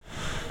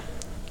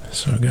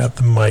So I got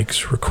the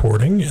mics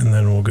recording, and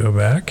then we'll go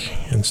back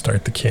and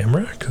start the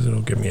camera because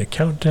it'll give me a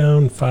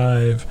countdown.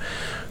 5,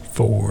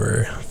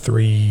 4,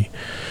 3,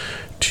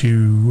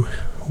 2,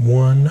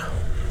 1.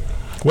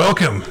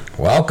 Welcome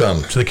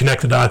to the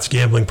Connect the Dots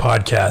Gambling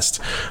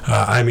Podcast.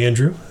 I'm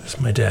Andrew. This is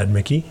my dad,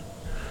 Mickey.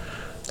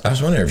 I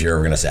was wondering if you were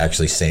going to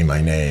actually say my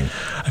name.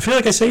 I feel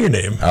like I say your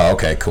name. Oh,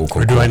 okay, cool.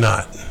 Or do I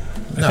not?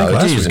 No,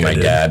 it's usually my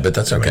dad, but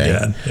that's okay. My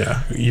dad,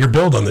 yeah. You're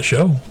billed on the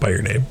show by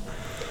your name.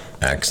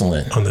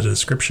 Excellent. On the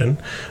description.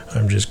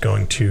 I'm just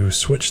going to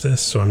switch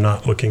this so I'm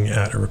not looking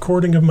at a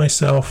recording of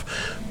myself.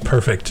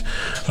 Perfect.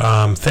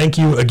 Thank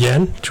you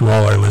again to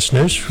all our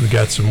listeners. We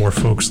got some more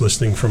folks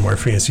listening from our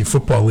fantasy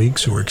football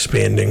leagues who are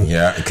expanding.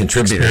 Yeah,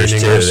 contributors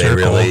too.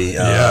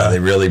 They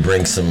really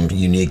bring some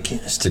unique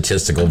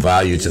statistical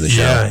value to the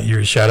show. Yeah,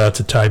 your shout out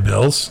to Ty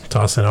Bills,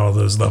 tossing out all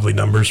those lovely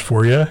numbers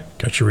for you.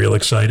 Got you real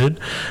excited.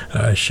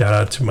 Shout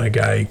out to my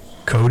guy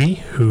Cody,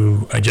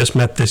 who I just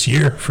met this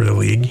year for the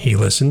league. He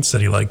listened,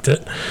 said he liked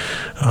it.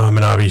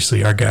 And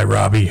obviously our guy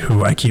Robbie,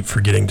 who I keep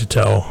forgetting to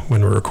tell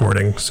when we're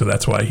recording, so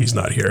that's why he's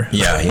not here.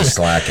 Yeah, he's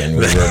slacking.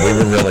 We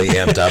were really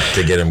amped up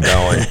to get him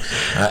going.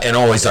 And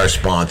always our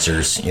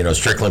sponsors,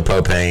 Strickland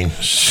Propane.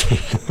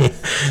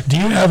 Do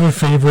you have a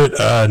favorite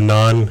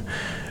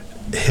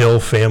non-Hill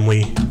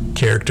family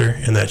character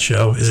in that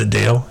show? Is it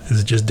Dale? Is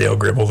it just Dale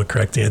Gribble, the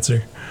correct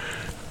answer?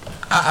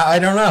 I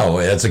don't know.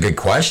 That's a good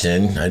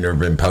question. I've never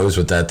been posed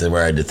with that to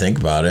where I had to think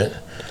about it.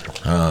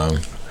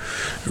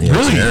 It's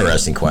an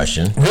interesting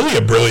question. Really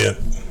a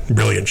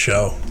brilliant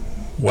show.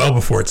 Well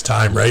before its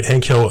time, right?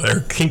 Hank Hill,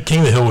 or King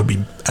of the Hill would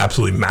be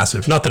absolutely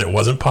massive. Not that it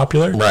wasn't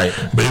popular, right?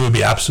 But it would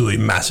be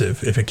absolutely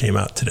massive if it came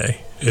out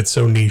today. It's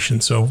so niche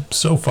and so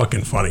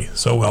fucking funny.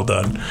 So well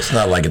done. It's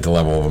not like at the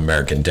level of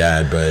American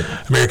Dad, but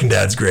American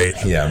Dad's great.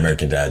 Yeah,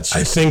 American Dad's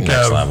just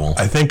next level.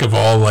 I think of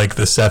all like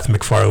the Seth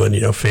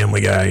MacFarlane,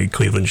 Family Guy,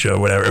 Cleveland Show,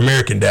 whatever.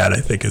 American Dad, I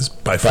think, is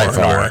by far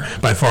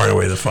and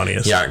away the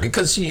funniest. Yeah,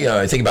 because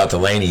I think about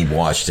Delaney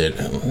watched it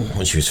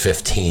when she was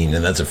 15,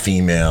 and that's a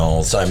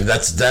female. So I mean,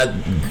 that's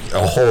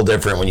a whole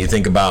different when you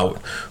think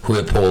about who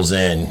it pulls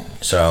in.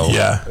 So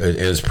yeah,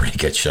 it was a pretty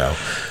good show.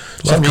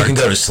 Something you can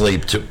go to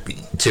sleep to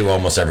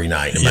almost every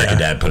night. American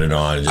Dad put it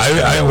on. And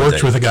I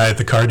worked with a guy at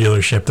the car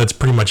dealership. That's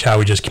pretty much how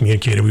we just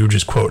communicated. We would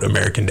just quote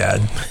American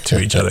Dad to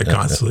each other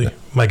constantly.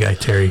 My guy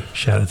Terry,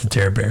 shout out to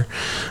Terry Bear.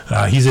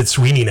 He's at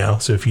Sweeney now,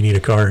 so if you need a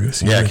car, go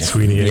see him at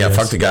Sweeney. Yeah,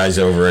 fuck the guys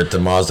over at the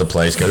Mazda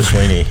place. Go to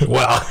Sweeney.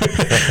 Well,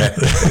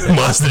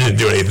 Mazda didn't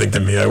do anything to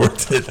me. I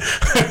worked in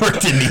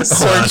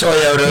Nissan. Or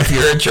Toyota if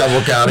you're in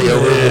Trumbull County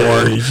over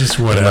Ward. Just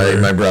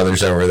whatever. My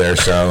brother's over there,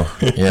 so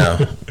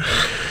yeah.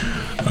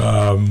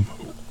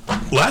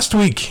 Last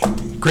week,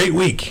 great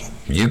week.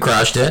 You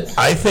crushed it.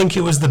 I think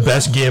it was the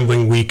best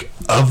gambling week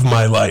of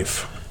my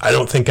life. I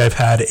don't think I've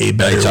had a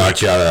better week. They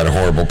talked you out of that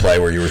horrible play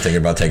where you were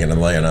thinking about taking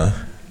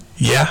Atlanta.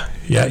 Yeah,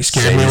 he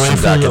scared me away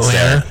from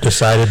Atlanta.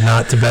 Decided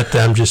not to bet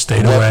them, just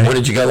stayed away. Where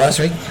did you go last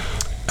week?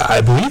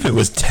 I believe it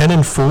was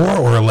 10-4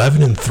 or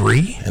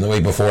 11-3. And the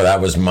week before that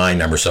was my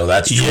number, so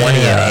that's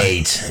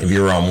 20-8 if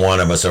you were on one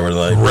of us over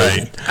the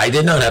right. I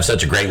did not have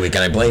such a great week,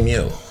 and I blame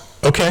you.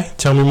 Okay,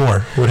 tell me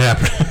more. What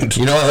happened?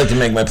 I like to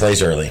make my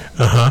plays early.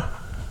 Uh-huh.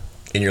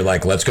 And you're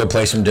like, let's go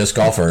play some disc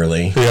golf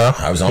early. Yeah.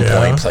 I was on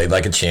point, played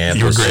like a champ.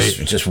 You were great.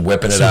 Just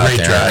whipping it out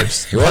there.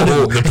 Drives.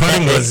 The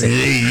putting was...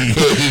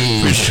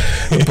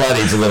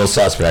 Putting's a little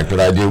suspect, but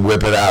I do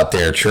whip it out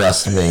there.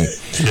 Trust me.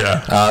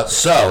 Yeah.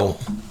 So,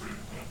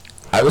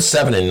 I was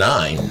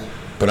 7-9.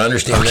 But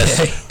understand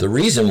this. The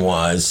reason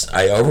was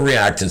I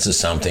overreacted to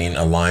something,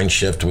 a line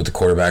shift with the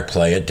quarterback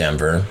play at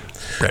Denver.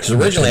 Right. So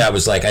originally I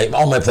was like,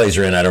 all my plays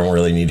are in. I don't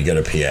really need to go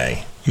to PA.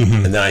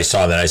 Mm-hmm. And then I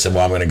saw that. I said,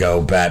 well, I'm going to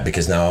go bet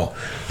because now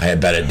I had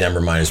bet at Denver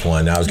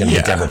 -1. Now I was going to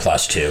get Denver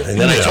 +2. And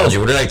then I told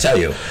you, what did I tell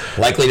you?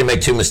 Likely to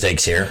make 2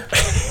 mistakes here.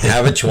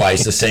 Have it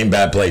twice, the same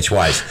bad play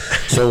twice.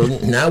 So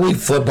now we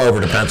flip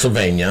over to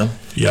Pennsylvania.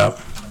 Yep.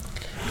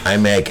 I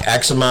make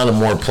X amount of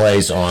more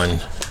plays on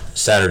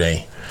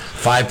Saturday.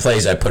 5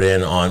 plays I put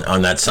in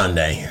on that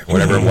Sunday,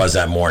 whatever it was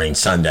that morning,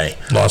 Sunday.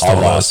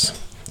 Lost.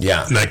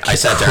 Yeah, I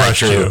sat there.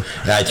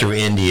 I threw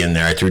Indy in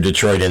there. I threw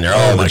Detroit in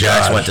there. The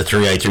Jags went to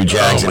 3. I threw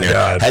Jags in there.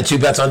 God. Had 2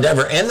 bets on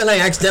Denver, and then I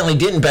accidentally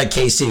didn't bet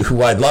KC,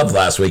 who I loved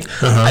last week.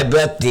 Uh-huh. I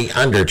bet the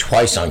under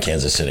twice on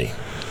Kansas City.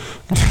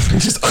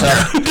 These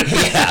are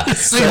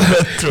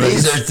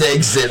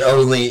things that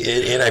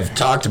and I've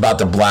talked about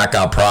the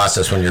blackout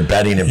process when you're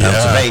betting in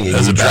Pennsylvania.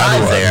 You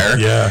drive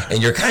there,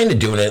 and you're kind of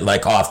doing it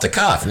like off the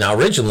cuff. Now,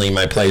 originally,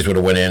 my plays would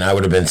have went in. I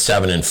would have been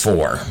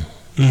 7-4.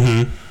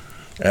 Mm-hmm.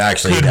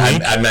 Actually,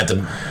 I meant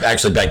to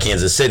actually bet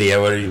Kansas City. I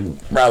would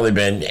have probably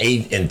been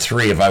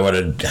 8-3 if I would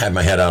have had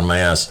my head on my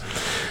ass.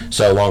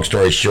 So, long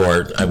story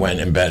short, I went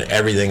and bet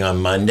everything on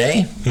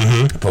Monday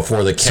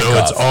before the kickoff. So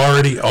it's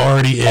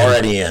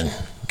already in.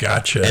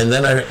 Gotcha. And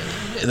then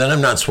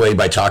I'm not swayed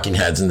by talking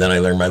heads, and then I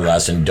learned my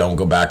lesson. Don't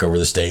go back over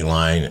the state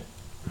line.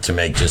 to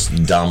make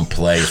just dumb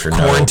plays for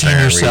quarantine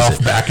no yourself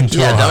reason. back into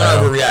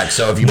Ohio. Don't overreact.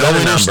 So if you bet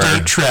a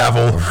number,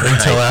 travel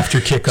until after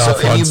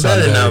kickoff so on if you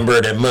Sunday. bet a number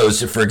at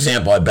most, for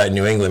example, I bet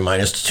New England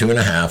minus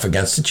 2.5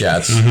 against the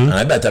Jets, and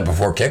I bet that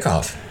before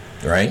kickoff,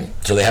 right?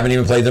 So they haven't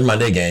even played their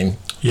Monday game.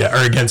 Yeah,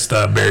 or against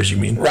the Bears, you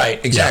mean? Right,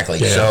 exactly.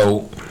 Yeah.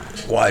 So,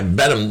 I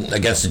bet them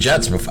against the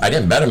Jets. I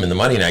didn't bet them in the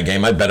Monday night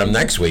game. I bet them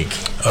next week.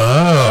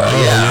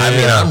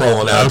 I'm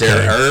rolling out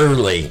there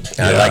early.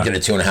 I liked it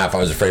at 2.5. I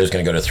was afraid it was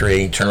going to go to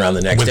 3. Turn around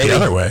the next day. The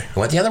other way.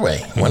 Went the other way.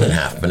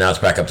 1.5. But now it's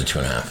back up to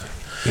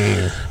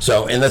 2.5.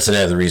 So, and that's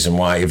another reason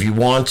why. If you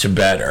want to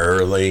bet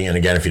early, and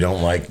again, if you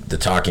don't like the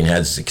talking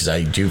heads, because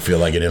I do feel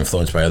like it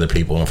influenced by other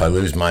people, and if I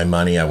lose my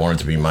money, I want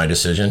it to be my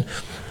decision.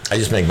 I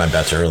just make my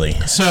bets early.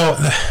 So,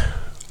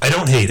 I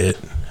don't hate it.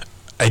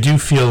 I do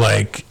feel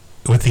like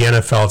with the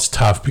NFL, it's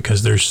tough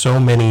because there's so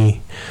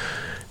many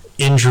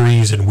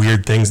injuries and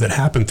weird things that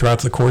happen throughout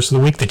the course of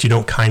the week that you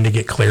don't kind of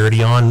get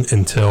clarity on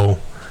until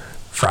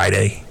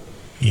Friday,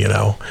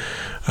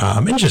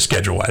 and just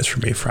schedule-wise for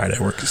me, Saturday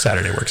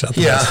works out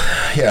the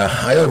best. Yeah,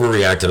 I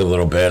overreacted a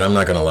little bit, I'm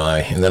not going to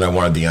lie, and then I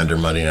wanted the under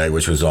Monday night,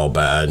 which was all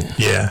bad.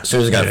 Yeah. As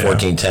soon as I got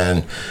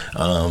 14-10,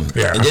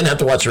 I didn't have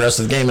to watch the rest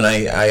of the game, and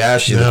I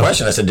asked you the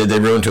question, I said, did they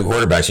ruin 2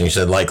 quarterbacks? And you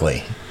said,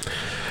 likely.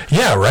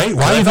 Yeah, right?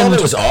 I thought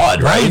it was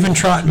odd, right? Why even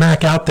trot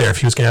Mac out there if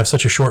he was going to have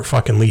such a short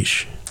fucking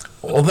leash?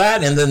 Well,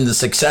 that, and then the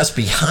success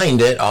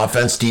behind it,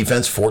 offense,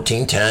 defense,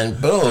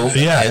 14-10, boom.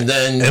 Yeah, and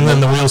then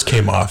the wheels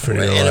came off. And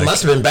it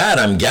must have been bad,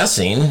 I'm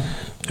guessing.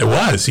 It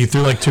was. He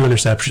threw like 2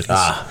 interceptions.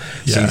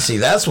 See,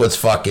 that's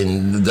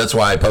that's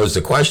why I posed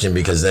the question,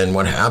 because then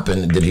what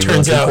happened? Did he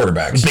run 2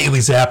 quarterbacks?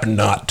 Bailey Zapp and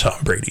not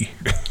Tom Brady.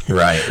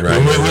 Right. We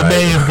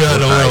may have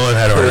got a little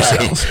ahead of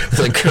ourselves.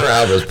 The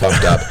crowd was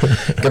pumped up.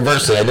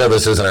 Conversely, I know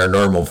this isn't our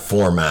normal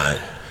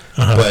format,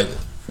 but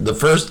the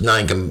first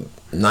 9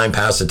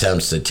 pass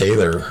attempts that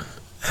Taylor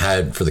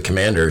had for the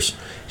Commanders,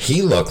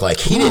 he looked like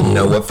he didn't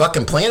know what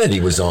fucking planet he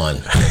was on.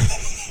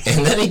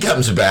 And then he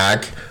comes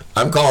back.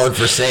 I'm calling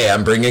for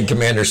Sam, bringing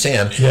Commander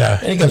Sam. Yeah.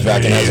 And he comes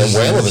back and has a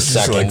whale of a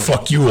second. Like,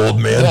 fuck you,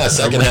 old man. Yeah,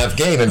 second half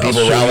game, and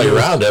people rally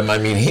around him. I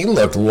mean, he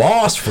looked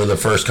lost for the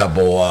first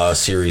couple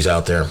series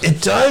out there.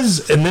 It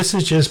does, and this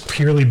is just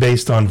purely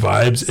based on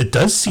vibes, it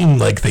does seem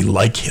like they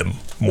like him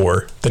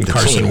more than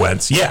Carson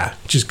Wentz. Yeah,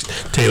 just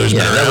Taylor's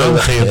been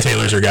around.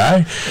 Taylor's our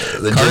guy.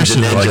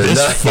 Carson's like,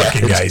 this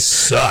fucking guy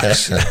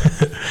sucks.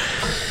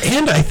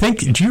 And I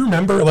think, do you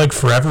remember, like,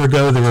 forever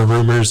ago, there were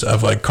rumors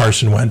of, like,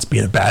 Carson Wentz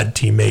being a bad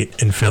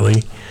teammate in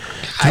Philly?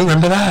 Do you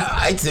remember that?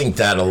 I think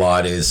that a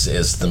lot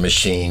is the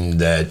machine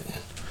that,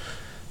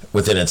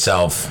 within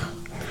itself,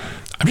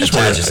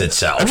 attaches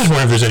itself. I'm just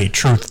wondering if there's any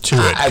truth to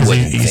it. I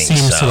wouldn't think so. He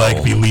seems to,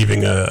 like, be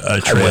leaving a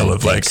trail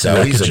of, like,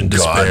 He's a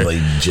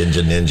godly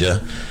ginger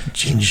ninja.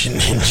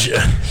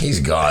 He's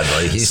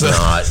godly. He's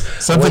not.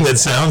 Something that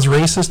sounds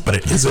racist, but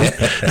it isn't.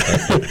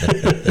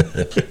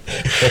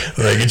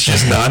 Like, it's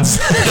just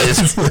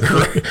nonsense.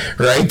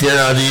 Right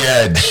there on the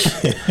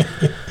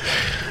edge.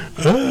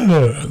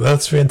 Oh,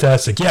 that's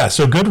fantastic. Yeah,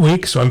 so good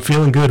week. So I'm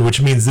feeling good,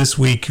 which means this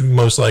week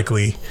most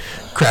likely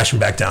crashing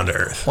back down to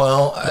earth.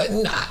 Well,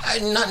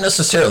 not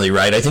necessarily,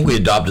 right? I think we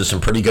adopted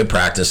some pretty good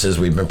practices.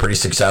 We've been pretty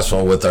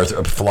successful with our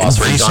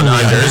philosophies on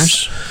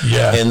unders.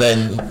 Yeah. And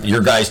then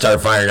your guys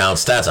start firing out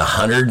stats,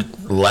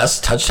 100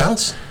 less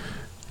touchdowns?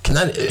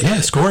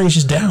 Scoring is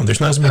just down. There's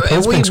not as many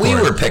points being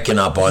scored. We were picking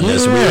up on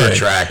this. We were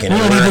tracking it.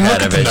 We were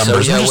ahead of it. So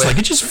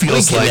it just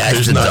feels like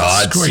there's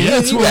not scoring. Yeah,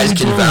 you guys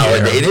can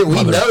validate it.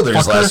 We know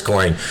there's less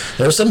scoring.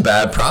 There's some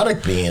bad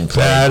product being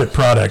played. Bad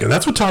product. And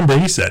that's what Tom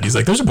Brady said. He's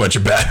like, there's a bunch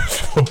of bad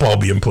football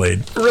being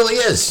played. It really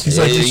is. He's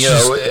like,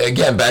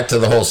 again, back to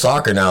the whole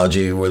soccer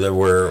analogy where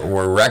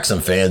we're Wrexham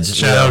fans.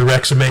 Shout out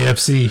Wrexham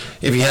AFC.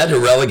 If you had to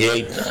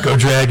relegate... Go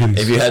Dragons.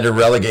 If you had to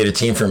relegate a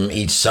team from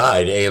each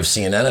side,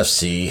 AFC and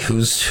NFC,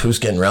 who's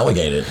getting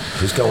relegated?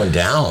 Who's going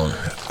down?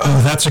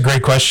 Oh, that's a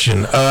great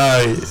question.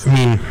 I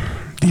mean,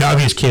 the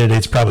obvious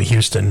candidate's probably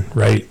Houston,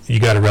 right? You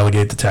got to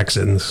relegate the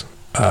Texans,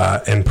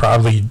 and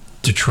probably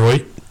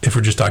Detroit, if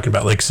we're just talking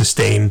about like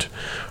sustained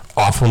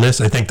awfulness.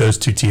 I think those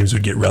 2 teams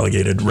would get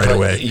relegated right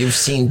away. You've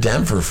seen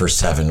Denver for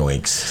 7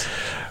 weeks.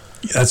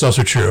 That's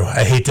also true.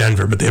 I hate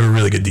Denver, but they have a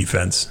really good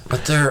defense.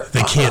 But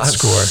they can't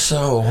score.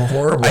 So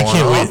horrible. I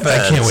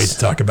can't wait to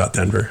talk about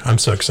Denver. I'm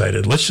so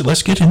excited.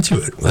 Let's get into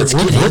it. We're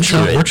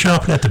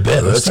chomping at the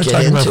bit. Let's start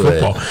talking about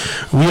football.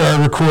 We are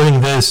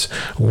recording this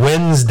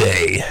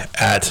Wednesday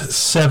at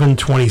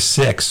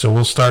 7:26. So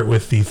we'll start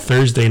with the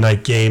Thursday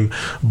night game.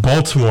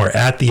 Baltimore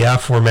at the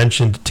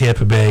aforementioned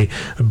Tampa Bay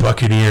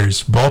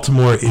Buccaneers.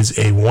 Baltimore is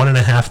a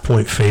 1.5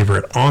 point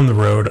favorite on the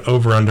road.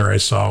 Over under I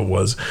saw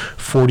was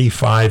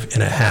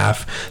 45.5.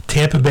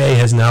 Tampa Bay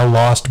has now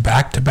lost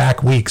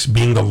back-to-back weeks,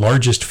 being the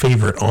largest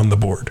favorite on the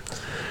board.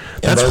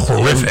 That's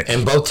horrific.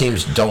 And both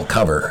teams don't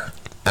cover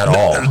at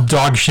all.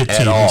 Dog shit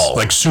teams,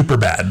 like super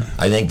bad.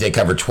 I think they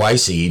cover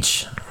twice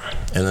each,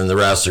 and then the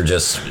rest are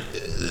just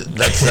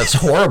That's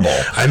horrible.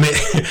 I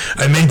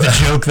made the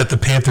joke that the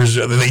Panthers,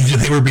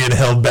 they were being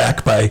held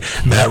back by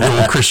Matt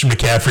Rule, Christian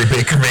McCaffrey,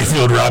 Baker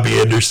Mayfield, Robbie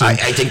Anderson.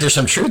 I think there's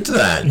some truth to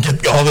that.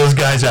 Get all those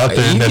guys out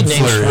there and then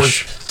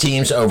flourish. Sports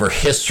teams over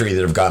history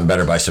that have gotten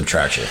better by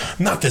subtraction.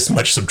 Not this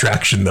much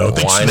subtraction, though.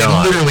 They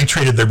literally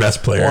traded their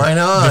best player. Why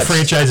not? The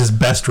franchise's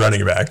best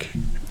running back.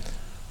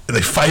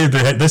 They fired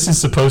their head. This is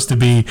supposed to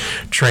be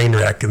train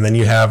wreck. And then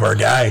you have our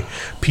guy,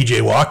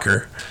 PJ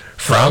Walker,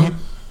 from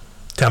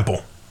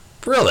Temple.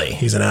 Really?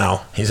 He's an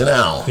owl. He's an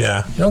owl.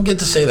 Yeah. You don't get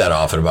to say that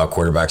often about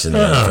quarterbacks in the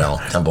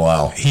NFL. Temple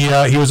Owl.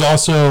 He was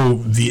also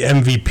the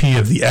MVP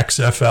of the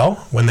XFL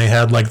when they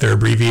had like their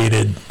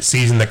abbreviated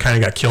season that kind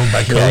of got killed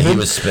by COVID. Yeah, he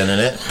was spinning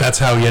it. That's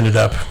how he ended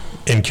up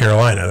in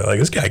Carolina. They're like,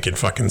 this guy can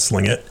fucking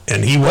sling it.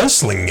 And he was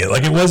slinging it.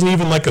 Like, it wasn't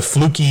even like a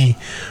fluky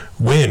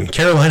win.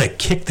 Carolina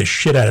kicked the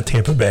shit out of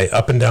Tampa Bay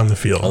up and down the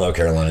field. I love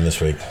Carolina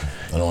this week.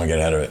 I don't want to get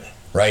ahead of it.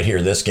 Right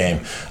here, this game,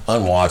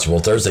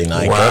 unwatchable. Thursday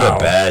night, wow. Go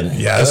to bed.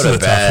 Yeah, this is a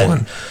tough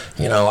one.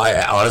 You know,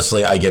 I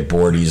honestly get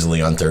bored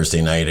easily on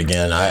Thursday night.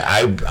 Again,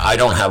 I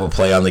don't have a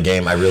play on the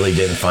game. I really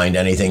didn't find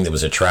anything that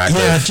was attractive.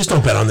 Yeah, just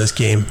don't bet on this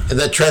game.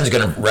 The trend's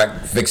going to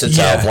fix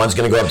itself. Yeah. One's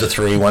going to go up to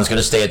 3. One's going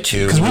to stay at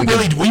 2. Because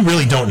we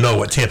really don't know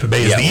what Tampa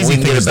Bay is. Yeah, the easy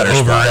thing is to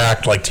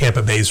overact like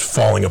Tampa Bay's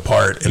falling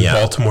apart, and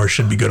Baltimore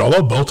should be good.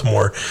 Although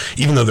Baltimore,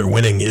 even though they're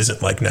winning,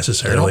 isn't like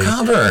necessarily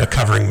a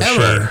covering machine.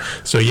 Ever.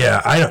 So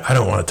yeah, I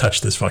don't want to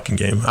touch this fucking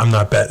game. I'm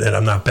not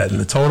betting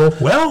the total.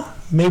 Well,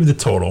 maybe the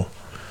total.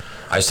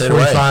 I stayed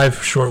 45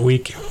 away. Short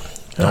week.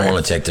 Don't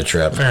want to take the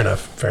trip.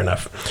 Fair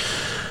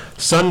enough.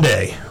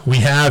 Sunday, we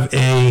have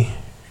a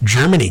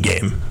Germany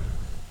game.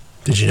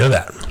 Did you know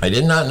that? I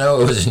did not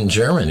know it was in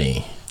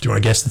Germany. Do you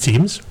want to guess the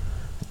teams?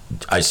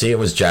 I see it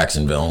was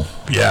Jacksonville.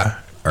 Yeah.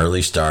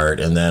 Early start,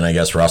 and then I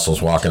guess Russell's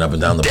walking up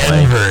and down the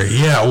plane. Denver,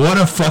 yeah, what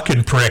a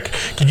fucking prick.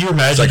 Can you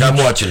imagine? It's like I'm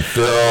watching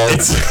film,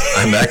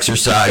 I'm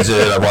exercising,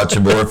 I'm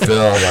watching more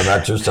film, I'm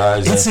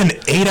exercising. It's an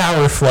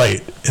 8-hour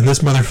flight, and this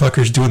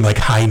motherfucker's doing like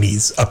high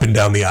knees up and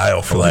down the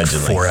aisle for like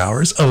 4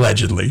 hours,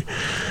 allegedly.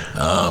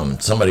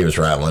 Somebody was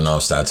rattling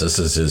off stats. This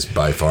is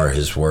by far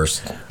his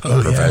worst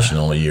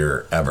professional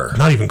year ever.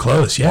 Not even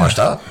close, yeah. Washed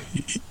up?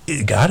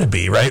 It gotta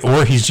be, right?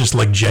 Or he's just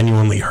like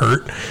genuinely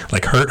hurt,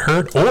 like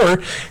hurt.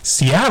 Or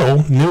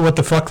Seattle knew what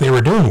the fuck they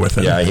were doing with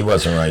him. Yeah, he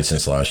wasn't right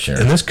since last year.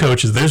 And this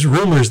coach there's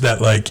rumors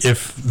that like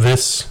if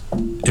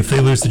they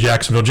lose to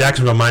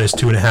Jacksonville minus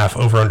 2.5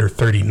 over under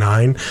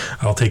 39,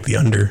 I'll take the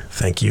under.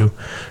 Thank you.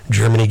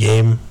 Germany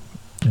game.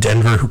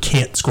 Denver, who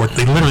can't score,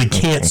 they literally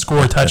can't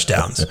score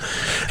touchdowns.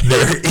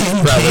 They're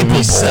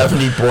incapable.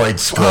 70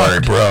 points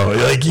scored, bro.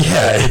 Like,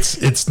 yeah,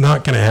 it's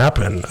not going to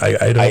happen.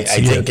 I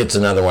think it's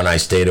another one I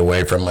stayed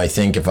away from. I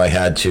think if I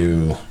had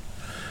to,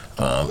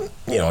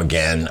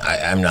 again,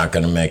 I'm not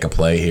going to make a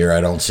play here.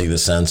 I don't see the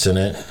sense in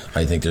it.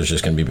 I think there's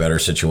just going to be better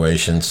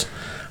situations.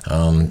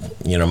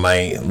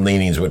 My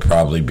leanings would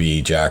probably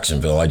be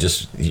Jacksonville.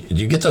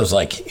 You get those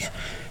like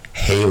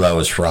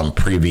halos from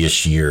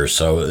previous years,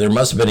 so there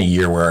must have been a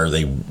year where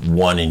they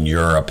won in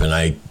Europe, and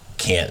I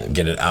can't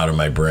get it out of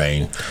my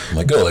brain. I'm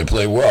like, they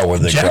play well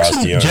when they cross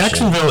the ocean.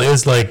 Jacksonville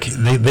is like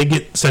they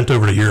get sent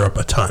over to Europe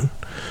a ton,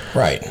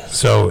 right?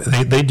 So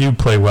they do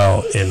play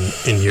well in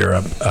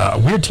Europe. A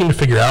weird team to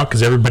figure out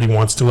because everybody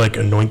wants to like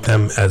anoint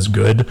them as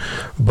good,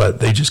 but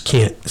they just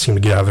can't seem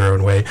to get out of their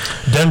own way.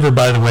 Denver,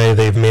 by the way,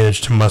 they've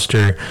managed to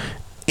muster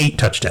 8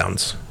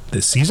 touchdowns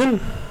this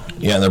season.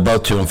 Yeah, they're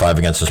both 2-5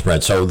 against the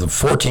spread. So the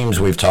 4 teams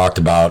we've talked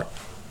about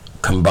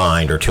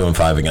combined are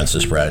 2-5 against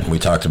the spread. We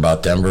talked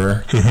about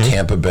Denver,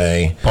 Tampa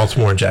Bay,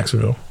 Baltimore, and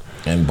Jacksonville,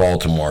 and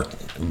Baltimore.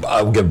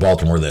 I'll give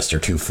Baltimore this: they're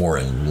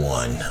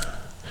 2-4-1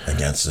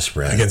 against the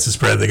spread. Against the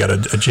spread, they got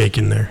a Jake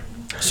in there.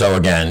 So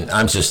again,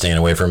 I'm just staying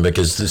away from it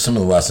because some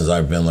of the lessons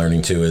I've been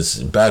learning too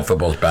is bad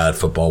football is bad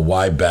football.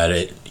 Why bet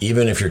it?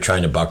 Even if you're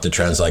trying to buck the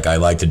trends like I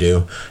like to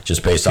do,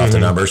 just based off the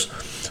numbers.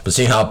 But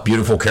see how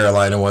beautiful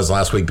Carolina was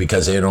last week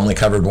because they had only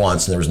covered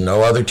once and there was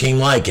no other team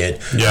like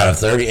it. Yeah. Out of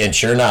 30, and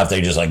sure enough,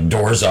 they just like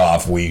doors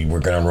off. We were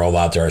going to roll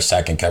out to our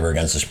second cover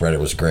against the spread. It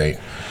was great.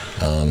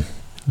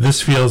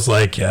 This feels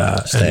like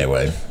stay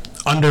away.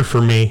 Under for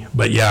me,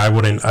 but yeah, I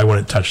wouldn't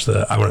touch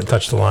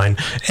the line.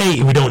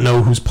 Hey, we don't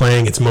know who's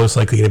playing. It's most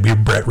likely going to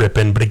be Brett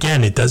Rippon, but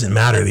again, it doesn't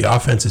matter. The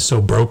offense is so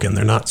broken;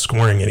 they're not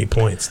scoring any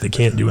points. They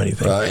can't do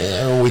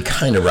anything. We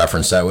kind of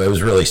referenced that. It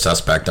was really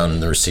suspect on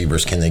the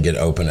receivers. Can they get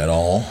open at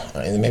all?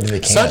 Maybe they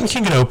can't. Sutton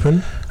can get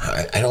open.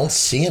 I don't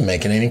see him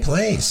making any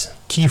plays.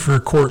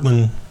 Kiefer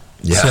Cortland.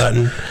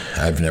 Sutton.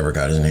 I've never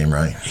got his name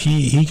right.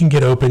 He can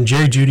get open.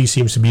 Jerry Jeudy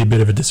seems to be a bit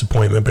of a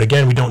disappointment, but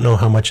again, we don't know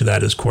how much of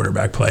that is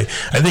quarterback play.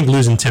 I think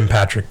losing Tim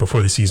Patrick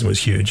before the season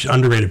was huge.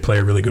 Underrated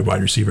player, really good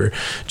wide receiver.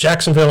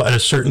 Jacksonville, at a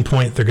certain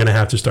point, they're going to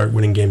have to start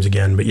winning games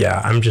again, but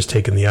yeah, I'm just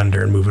taking the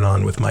under and moving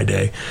on with my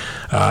day.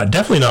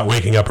 Definitely not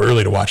waking up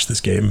early to watch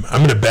this game. I'm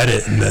going to bet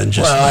it and then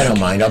just... Well, I don't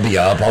mind. I'll be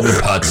up. I'll be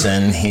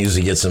putzing. He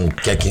usually gets some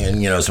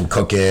kicking, some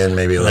cooking,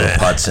 maybe a little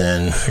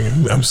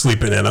putzing. I'm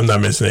sleeping in. I'm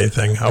not missing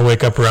anything. I'll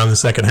wake up around the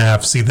second half,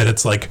 see that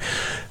it's like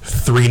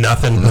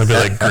 3-0, and I'll be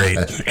like, great.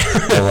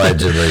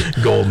 Allegedly.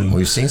 Golden.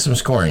 We've seen some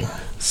scoring.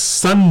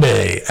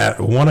 Sunday at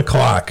 1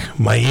 o'clock,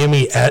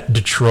 Miami at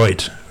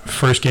Detroit.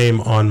 First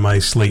game on my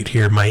slate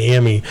here.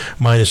 Miami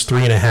minus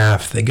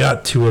 3.5. They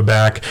got Tua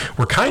back.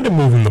 We're kind of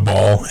moving the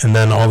ball, and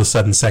then all of a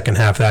sudden, second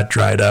half, that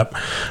dried up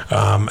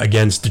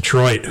against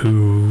Detroit,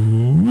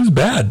 who was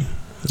bad.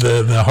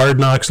 The hard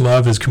knocks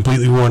love is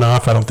completely worn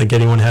off. I don't think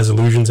anyone has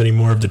illusions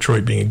anymore of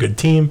Detroit being a good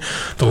team.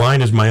 The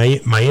line is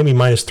Miami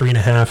minus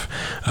 3.5.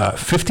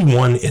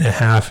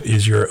 51.5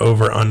 is your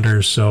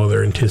over/under, so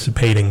they're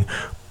anticipating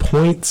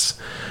points.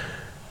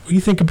 What do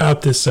you think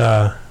about this?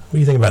 What do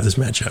you think about this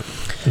matchup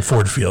in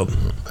Ford Field?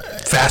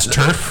 Fast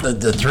turf?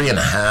 The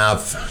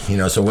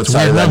 3.5, so what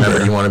side of that number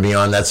do you want to be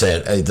on? That's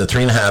it. The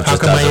 3.5 How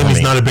just come does it for Miami's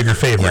me. not a bigger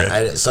favorite?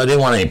 Yeah, so I didn't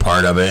want any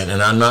part of it,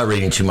 and I'm not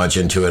reading too much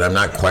into it. I'm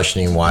not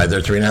questioning why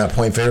they're 3.5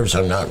 point favorites.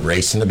 I'm not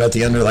racing to bet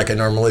the under like I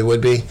normally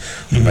would be.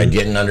 If I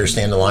didn't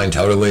understand the line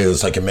totally, it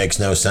was like it makes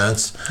no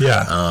sense.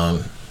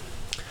 Yeah.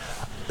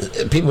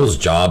 People's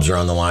jobs are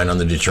on the line on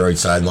the Detroit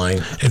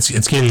sideline.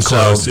 It's getting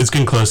close. It's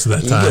getting close to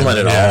that time. You can let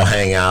it all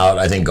hang out.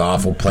 I think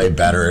Goff will play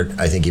better.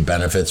 I think he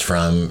benefits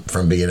from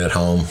being at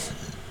home.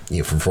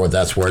 For what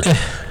that's worth.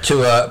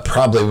 Tua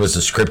probably was a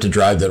scripted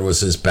drive that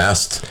was his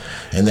best,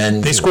 and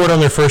then they scored on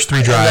their first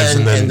 3 drives,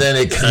 and then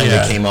it kind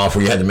of came off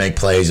where you had to make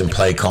plays and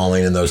play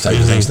calling and those types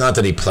of things. Not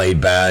that he played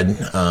bad.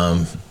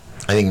 I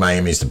think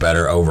Miami's the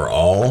better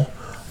overall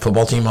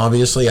football team.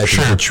 Obviously, I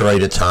think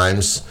Detroit at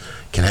times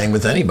can hang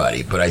with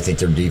anybody, but I think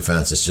their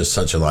defense is just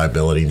such a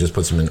liability and just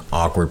puts them in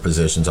awkward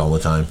positions all the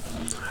time.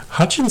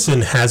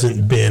 Hutchinson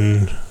hasn't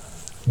been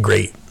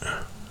great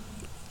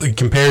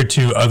compared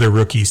to other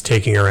rookies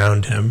taking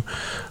around him.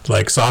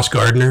 Like Sauce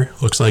Gardner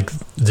looks like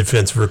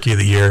defensive rookie of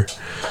the year.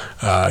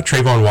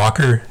 Trayvon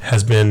Walker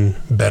has been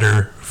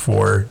better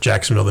for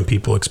Jacksonville than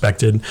people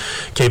expected.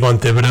 Kayvon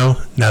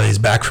Thibodeau, now that he's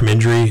back from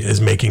injury,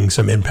 is making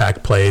some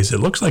impact plays. It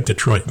looks like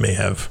Detroit may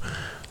have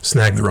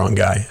snagged the wrong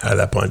guy out of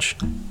that bunch.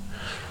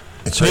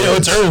 It's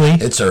early.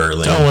 It's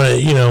early. Don't want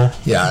to,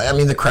 Yeah, I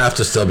mean, the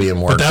craft is still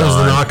being worked on. But that was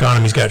the knock on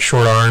him. He's got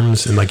short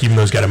arms, and even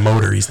though he's got a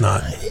motor, he's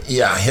not.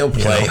 Yeah, he'll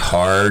play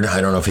hard.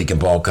 I don't know if he can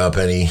bulk up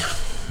any,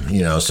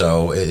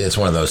 so it's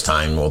one of those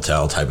time will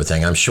tell type of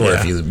thing. I'm sure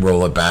if you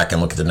roll it back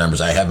and look at the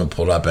numbers, I haven't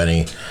pulled up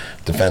any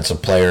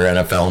defensive player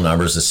NFL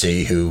numbers to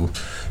see who,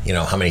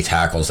 how many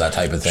tackles, that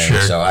type of thing.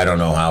 Sure. So I don't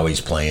know how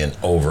he's playing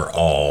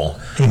overall.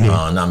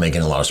 Not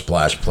making a lot of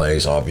splash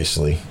plays,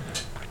 obviously.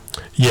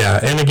 Yeah,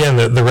 and again,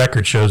 the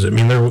record shows it. I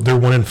mean, they're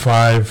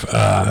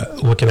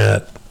 1-5. Looking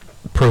at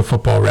Pro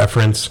Football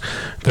Reference,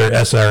 their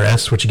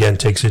SRS, which again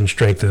takes in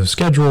strength of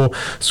schedule,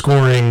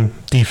 scoring,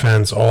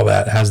 defense, all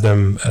that, has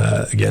them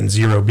again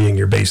 0 being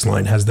your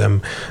baseline, has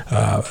them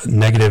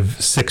negative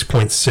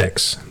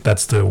 6.6.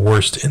 That's the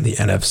worst in the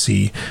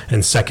NFC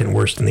and second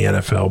worst in the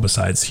NFL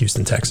besides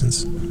Houston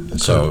Texans.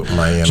 So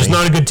Miami, just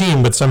not a good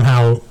team, but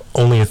somehow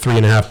only a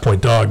 3.5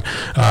 point dog.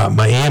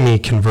 Miami,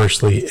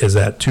 conversely, is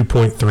at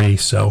 2.3,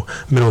 so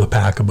middle of the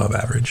pack, above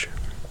average.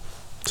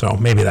 So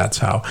maybe that's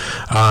how.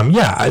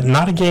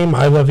 Not a game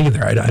I love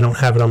either. I don't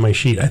have it on my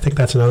sheet. I think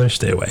that's another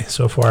stay away.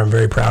 So far, I'm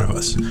very proud of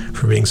us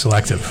for being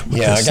selective.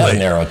 Yeah, I got to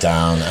narrow it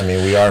down. I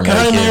mean, we are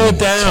making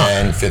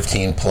 10,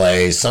 15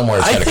 plays. Somewhere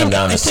it's got to come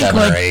down to 7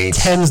 or 8.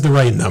 10 is the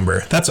right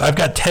number. I've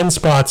got 10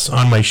 spots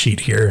on my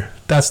sheet here.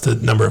 That's the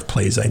number of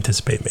plays I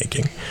anticipate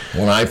making.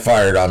 When I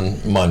fired on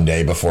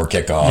Monday before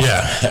kickoff,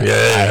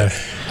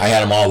 I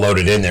had them all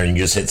loaded in there. You can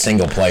just hit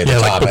single play at the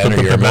top end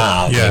of your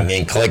mouth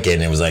and click it,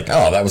 and it was like,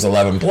 oh, that was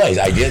 11 plays.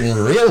 I didn't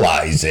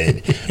realize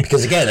it.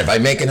 Because, again, if I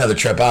make another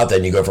trip out,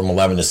 then you go from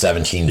 11 to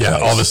 17 plays.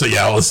 All of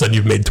a sudden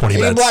you've made 20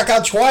 bets. You black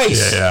out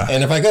twice.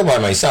 And if I go by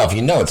myself,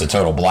 it's a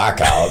total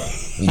blackout.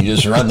 You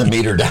just run the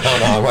meter down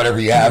on whatever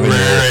you have in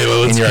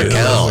your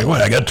account.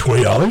 I got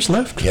 $20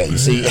 left? Yeah, you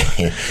see,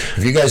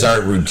 if you guys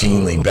aren't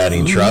routinely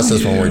betting, trust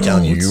us when we're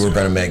telling you were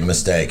going to make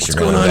mistakes. What's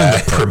going on in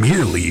the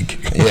Premier League?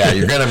 Yeah,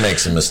 you're going to make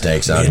some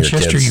mistakes out here, kids.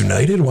 Manchester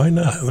United? Why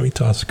not? Let me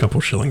toss a couple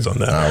shillings on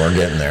that. We're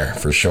getting there,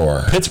 for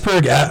sure.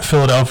 Pittsburgh at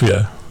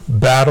Philadelphia.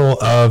 Battle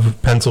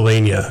of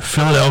Pennsylvania.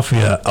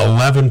 Philadelphia,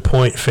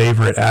 11-point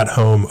favorite at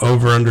home,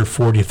 over under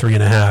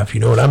 43.5.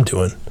 You know what I'm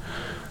doing?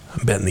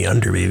 I'm betting the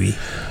under, baby.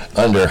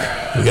 Under.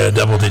 We got a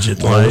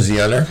double-digit line. What was the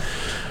under?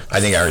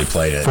 I think I already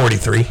played it.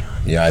 43.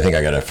 Yeah, I think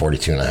I got a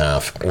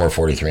 42.5 or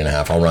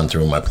 43.5. I'll run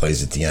through my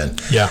plays at the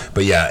end. Yeah.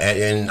 But yeah,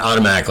 and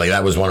automatically,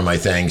 that was one of my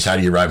things. How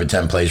do you arrive at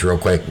 10 plays real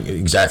quick?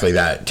 Exactly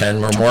that.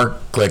 10 or more,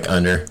 click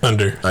under.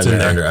 Under.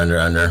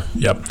 Under.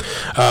 Yep.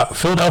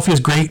 Philadelphia's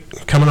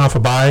great, coming off a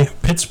bye.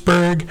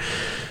 Pittsburgh,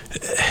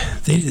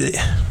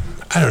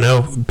 I don't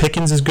know.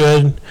 Pickens is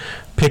good.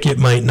 Pickett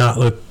might not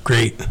look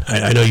great.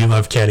 I know you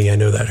love Kenny. I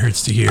know that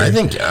hurts to hear. I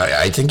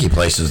think he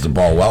places the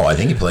ball well. I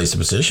think he plays the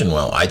position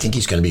well. I think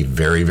he's going to be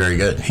very, very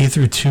good. He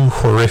threw 2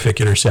 horrific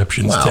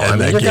interceptions to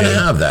end that game. You're going to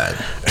have that.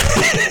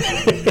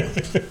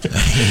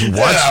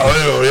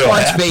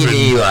 Watch baby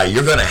Eli.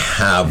 You're going to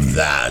have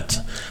that.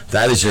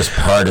 That is just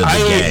part of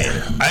the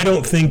game. I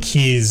don't think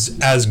he's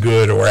as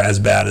good or as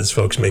bad as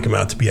folks make him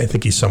out to be. I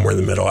think he's somewhere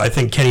in the middle. I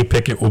think Kenny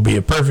Pickett will be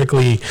a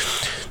perfectly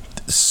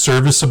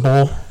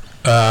serviceable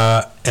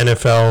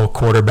NFL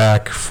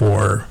quarterback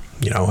for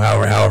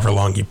however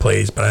long he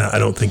plays, but I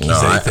don't think he's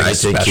anything I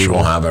think special. he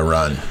will have a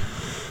run.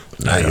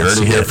 You heard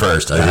it here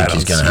first. I think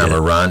he's going to have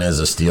a run as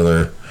a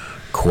Steeler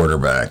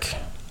quarterback.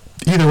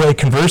 Either way,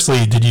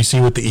 conversely, did you see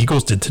what the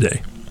Eagles did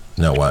today?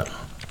 No, what?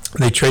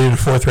 They traded a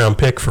 4th-round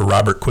pick for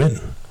Robert Quinn,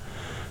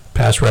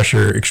 pass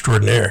rusher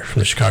extraordinaire from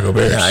the Chicago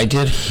Bears. Yeah, I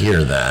did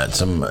hear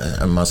that.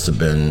 It must have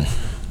been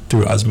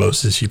through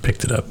osmosis. You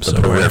picked it up. The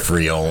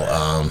peripheral.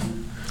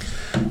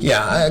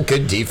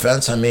 Good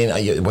defense. I mean,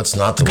 what's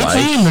not to like?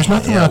 Good team. There's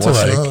nothing not to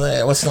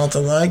like. What's not to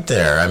like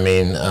there? I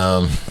mean,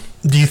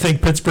 do you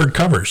think Pittsburgh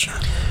covers?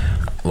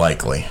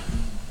 Likely.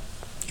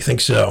 You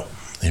think so?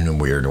 In a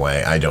weird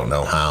way. I don't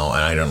know how,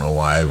 and I don't know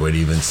why I would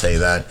even say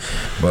that.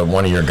 But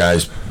one of your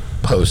guys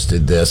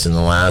posted this in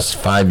the last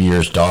 5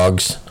 years,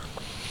 dogs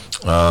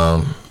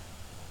of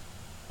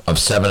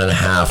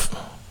 7.5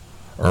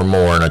 or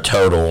more in a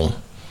total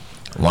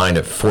lined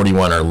at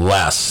 41 or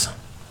less.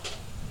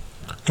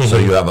 Mm-hmm. So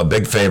you have a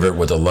big favorite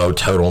with a low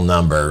total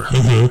number.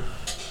 Mm-hmm.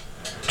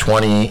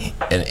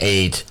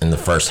 20-8 in the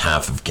first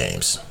half of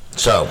games.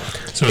 So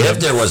if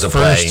there was a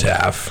first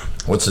half.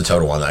 What's the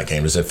total on that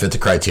game? Does it fit the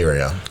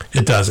criteria?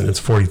 It doesn't. It's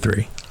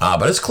 43.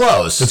 But it's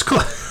close. It's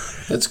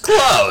close. It's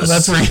close.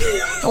 That's right.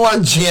 I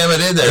want to jam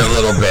it in there a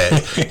little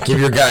bit. Give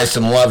your guys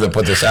some love to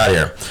put this out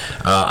here.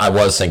 I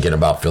was thinking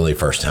about Philly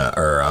first half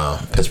or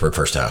Pittsburgh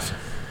first half.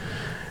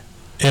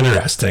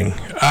 Interesting.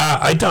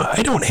 I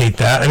don't hate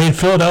that. I mean,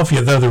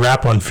 Philadelphia, though, the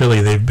rap on Philly,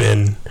 they've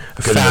been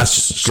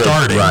fast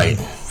starting. Right.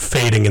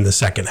 Fading in the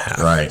second half.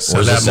 Right. So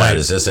where's this at?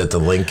 Is this at the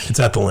Link? It's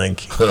at the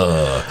Link.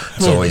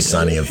 It's always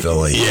sunny in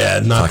Philly. Yeah,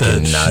 not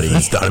fucking nutty.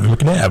 It's Donovan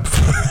McNabb.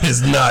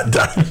 It's not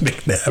Donovan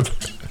McNabb.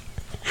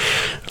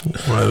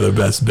 One of the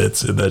best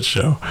bits in that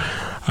show.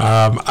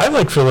 I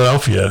like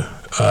Philadelphia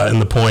in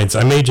the points.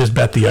 I may just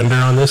bet the under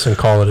on this and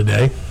call it a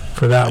day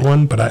for that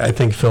one, but I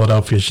think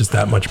Philadelphia is just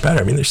that much better.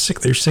 I mean, they're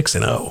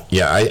 6-0.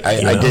 Yeah,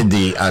 I did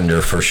the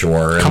under for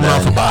sure. Coming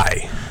off a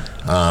bye.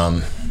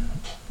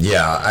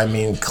 Yeah, I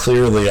mean,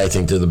 clearly I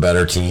think they're the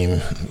better team.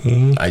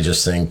 Mm-hmm. I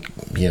just think,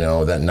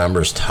 that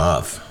number's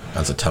tough.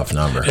 That's a tough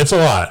number. It's a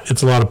lot.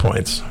 It's a lot of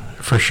points,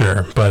 for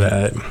sure.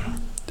 But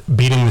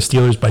beating the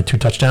Steelers by 2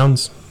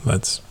 touchdowns,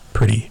 that's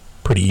pretty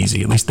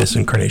easy, at least this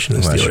incarnation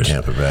of the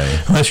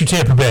Steelers. Unless you're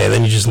Tampa Bay,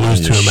 then you just lose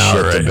to them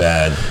outright.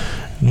 Bad.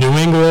 New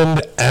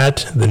England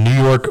at the New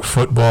York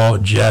Football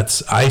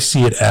Jets. I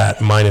see it at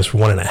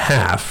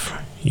 -1.5.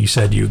 You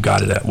said you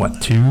got it at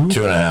what, 2?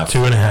 2.5.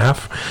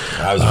 2.5.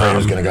 I was afraid it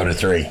was going to go to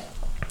 3.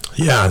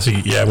 Yeah, so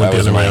that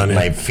was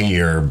my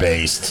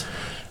fear-based.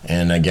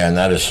 And again,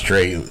 that is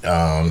straight.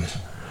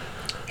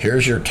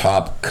 Here's your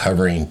top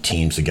covering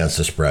teams against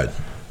the spread.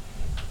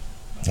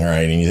 All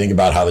right, and you think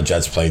about how the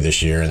Jets played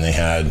this year, and they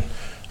had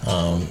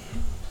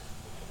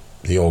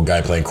the old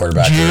guy playing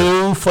quarterback.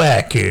 Joe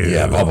Flacco.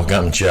 Yeah,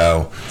 Bubblegum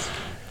Joe.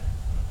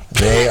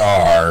 They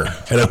are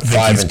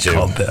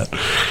 5-2.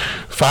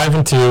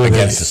 5-2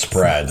 against the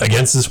spread.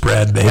 Against the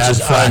spread, they which had is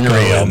Flacco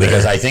unreal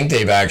because I think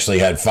they've actually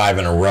had 5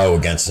 in a row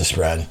against the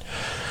spread.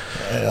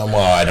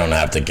 Well, I don't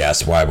have to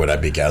guess. Why would I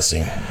be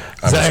guessing?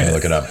 I'm just going to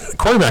look it up.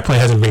 Quarterback play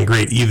hasn't been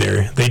great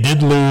either. They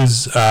did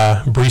lose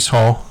Breece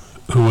Hall,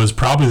 who was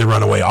probably the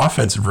runaway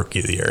offensive rookie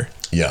of the year.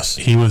 Yes,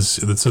 he was.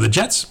 So the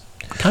Jets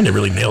kind of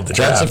really nailed the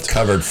Jets draft. Have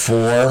covered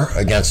 4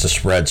 against the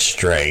spread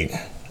straight.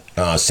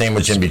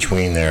 Sandwich in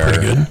between there.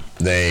 Pretty good.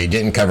 They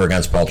didn't cover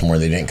against Baltimore.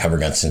 They didn't cover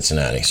against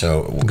Cincinnati.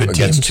 So good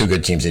against teams. 2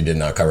 good teams, they did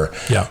not cover.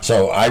 Yeah.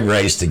 So I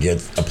raced to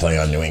get a play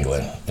on New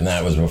England, and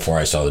that was before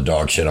I saw the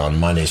dog shit on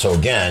Monday. So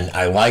again,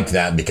 I like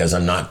that because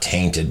I'm not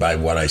tainted by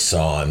what I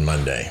saw on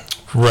Monday.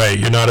 Right.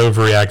 You're not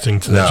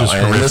overreacting to that. Just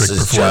and horrific this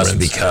is performance. just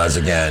because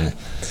again,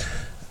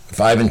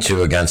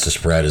 5-2 against the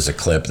spread is a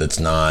clip that's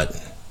not.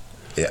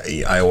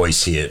 I always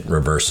see it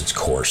reverse its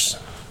course.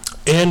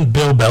 And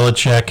Bill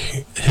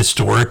Belichick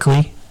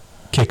historically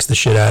kicks the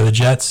shit out of the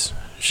Jets.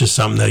 It's just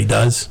something that he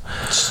does.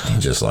 He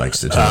just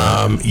likes to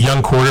do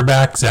young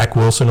quarterback, Zach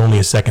Wilson, only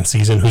his 2nd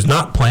season, who's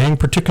not playing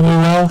particularly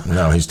well.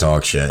 No, he's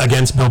dog shit.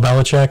 Against Bill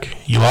Belichick.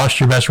 You lost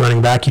your best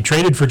running back. You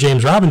traded for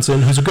James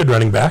Robinson, who's a good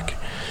running back.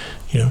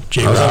 I was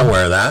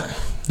unaware of that.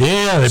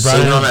 Yeah, they brought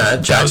in on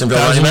that. Jacksonville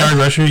running back?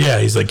 rusher. Yeah,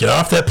 he's like, get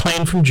off that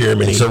plane from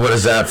Germany. So what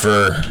is that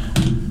for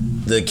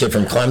the kid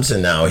from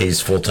Clemson now?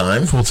 He's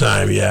full-time?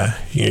 Full-time, yeah.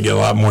 You're going to get a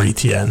lot more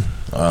ETN.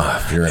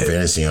 If you're a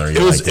fantasy owner,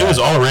 it was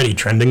already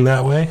trending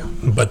that way,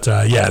 but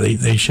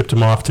they shipped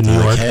him off to New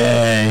York.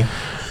 Okay.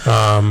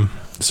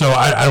 So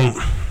I don't.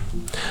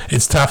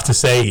 It's tough to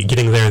say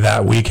getting there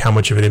that week how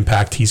much of an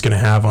impact he's going to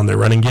have on their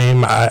running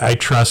game. I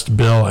trust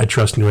Bill. I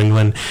trust New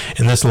England.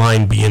 And this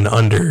line being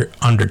under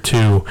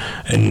 2,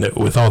 and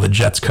with all the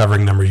Jets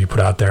covering numbers you put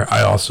out there,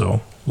 I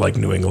also like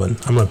New England.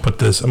 I'm going to put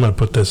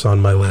this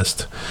on my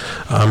list,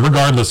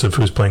 regardless of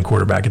who's playing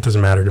quarterback. It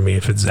doesn't matter to me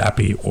if it's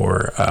Zappy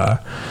or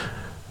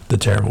the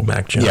terrible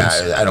Mac Jones.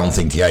 Yeah, I don't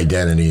think the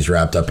identity is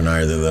wrapped up in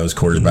either of those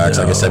quarterbacks.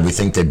 No. Like I said, we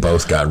think they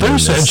both got They're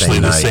essentially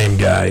the same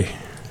guy,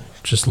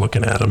 just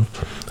looking at them,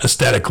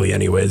 aesthetically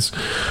anyways.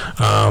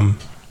 I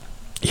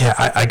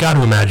got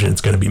to imagine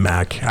it's going to be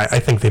Mac. I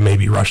think they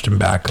maybe rushed him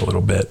back a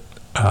little bit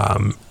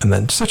And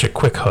then such a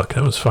quick hook.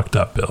 That was fucked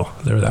up, Bill.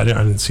 I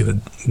didn't see the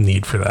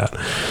need for that.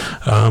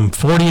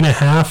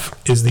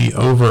 40.5 is the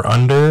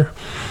over-under.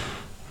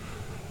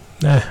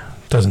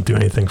 Doesn't do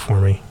anything for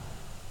me.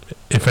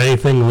 If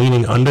anything,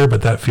 leaning under,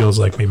 but that feels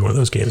like maybe one of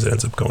those games that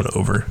ends up going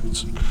over.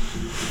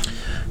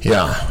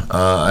 Yeah,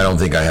 I don't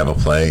think I have a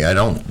play. I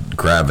don't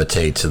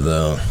gravitate to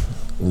the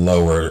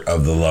lower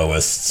of the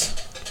lowest.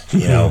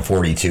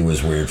 42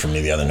 was weird for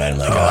me the other night. I'm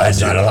like,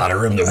 there's not a lot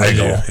of room to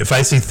wiggle. If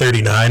I see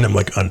 39, I'm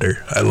like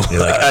under. You're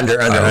like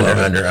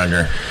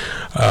under.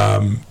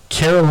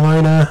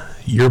 Carolina,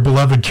 your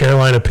beloved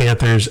Carolina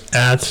Panthers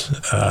at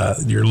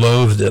your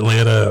loathed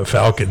Atlanta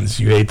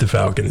Falcons. You hate the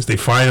Falcons. They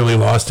finally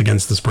lost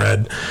against the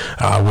spread,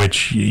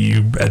 which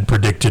you had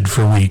predicted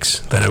for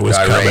weeks that it was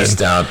coming. I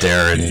raced out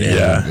there,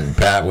 and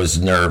Pat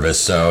was nervous.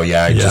 So,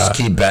 just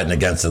keep betting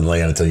against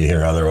Atlanta until you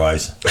hear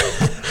otherwise.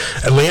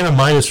 Atlanta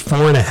minus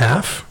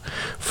 4.5.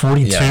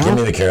 42. Yeah, give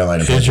me the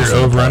Carolina Panthers. Is your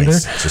over-under?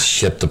 Just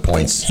ship the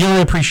points. You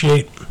only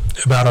appreciate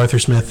about Arthur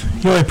Smith.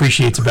 He only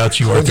appreciates about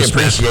you, Arthur Smith. He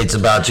appreciates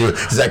about you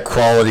is that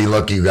quality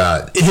look you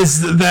got.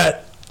 Is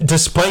that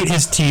despite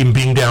his team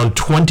being down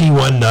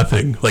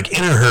 21-0, like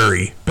in a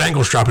hurry,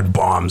 Bengals dropping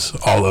bombs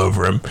all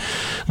over him,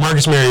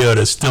 Marcus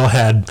Mariota still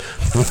had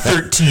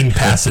 13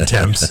 pass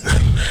attempts.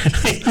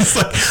 He's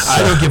like,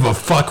 I don't give a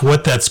fuck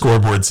what that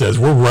scoreboard says.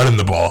 We're running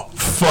the ball.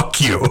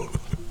 Fuck you.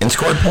 And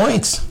scored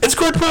points.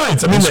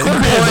 I mean,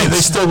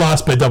 they still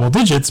lost by double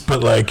digits,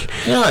 but like...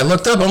 I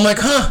looked up. I'm like,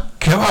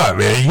 come on,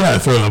 man. You got to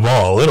throw the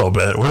ball a little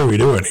bit. What are we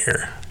doing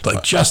here?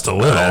 Like, just a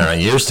little. I don't know.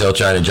 You're still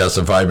trying to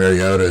justify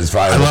Mariota as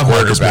I love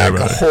Marcus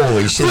Mariota.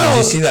 Holy shit. Did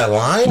you see that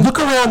line? Look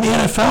around the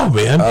NFL,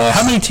 man.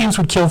 How many teams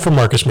would kill for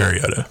Marcus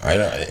Mariota?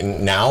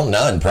 Now,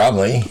 none,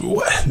 probably.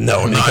 What? No,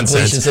 How many nonsense.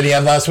 completions did he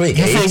have last week?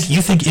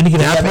 You think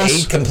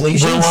Indianapolis 8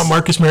 completions? wouldn't want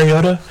Marcus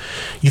Mariota?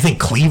 You think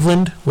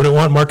Cleveland wouldn't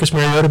want Marcus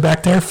Mariota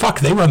back there?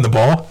 Fuck, they run the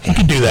ball. He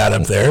could do that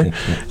up there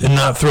and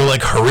not throw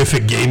like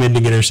horrific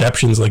game-ending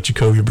interceptions like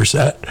Jacoby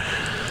Brissett.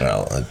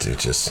 Well, that dude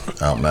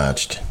just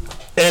outmatched.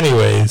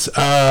 Anyways,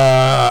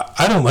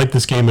 I don't like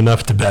this game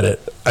enough to bet it.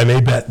 I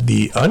may bet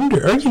the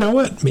under, or you know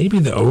what? Maybe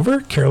the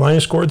over. Carolina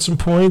scored some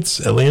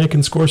points. Atlanta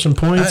can score some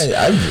points.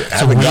 I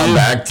haven't gone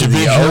back to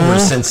the over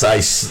since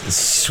I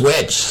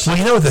switched.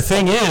 Well, the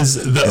thing is,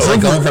 it's like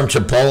going from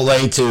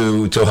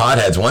Chipotle to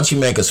Hotheads. Once you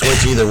make a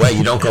switch either way,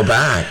 you don't go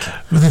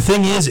back. But the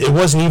thing is, it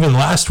wasn't even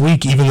last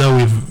week, even though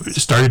we've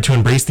started to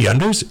embrace the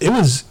unders. It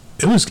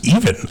was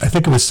even. I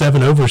think it was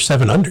 7 over,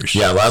 7 unders.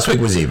 Yeah, last week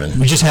was even.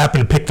 We just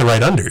happened to pick the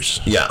right unders.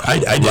 Yeah, I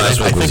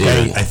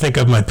think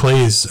of my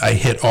plays, I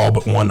hit all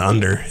but one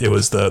under. It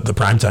was the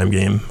primetime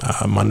game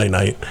Monday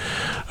night.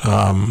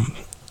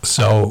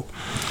 Well,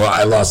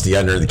 I lost the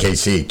under of the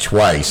KC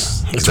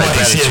twice.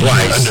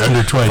 Twice.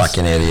 Under twice.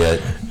 Fucking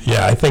idiot.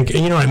 Yeah, I think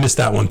I missed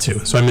that one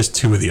too. So I missed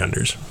 2 of the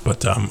unders.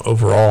 But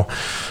overall,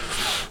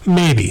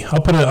 maybe I'll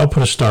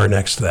put a star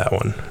next to that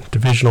one.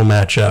 Divisional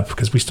matchup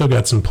because we still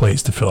got some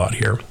plays to fill out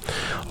here.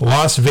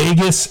 Las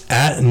Vegas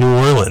at New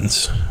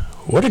Orleans.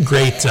 What a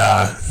great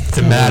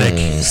thematic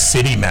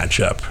city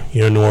matchup.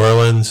 New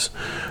Orleans,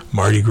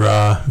 Mardi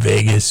Gras,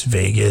 Vegas.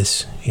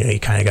 You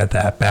kind of got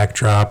that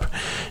backdrop.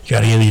 You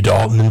got Andy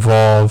Dalton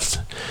involved.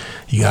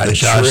 You got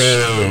Josh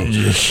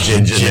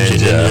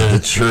Ninja, the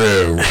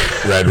true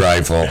Red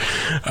Rifle.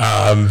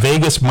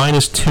 Vegas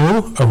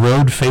 -2, a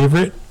road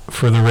favorite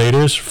for the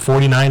Raiders.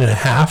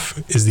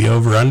 49.5 is the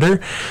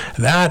over-under.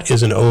 That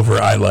is an over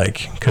I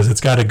like because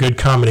it's got a good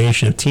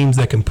combination of teams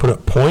that can put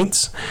up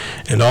points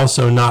and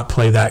also not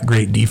play that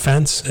great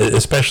defense,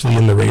 especially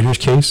in the Raiders'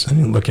 case. I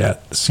mean,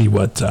 see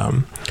what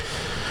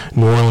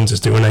New Orleans is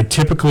doing. I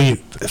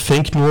typically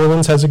think New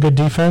Orleans has a good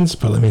defense,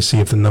 but let me see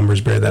if the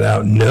numbers bear that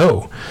out.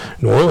 No,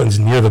 New Orleans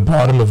near the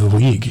bottom of the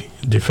league.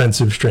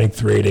 Defensive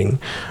strength rating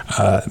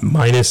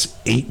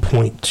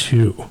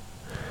 -8.2.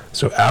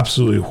 So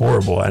absolutely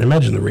horrible. I'd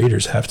imagine the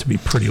Raiders have to be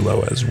pretty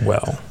low as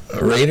well.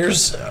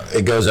 Raiders,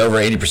 it goes over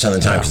 80% of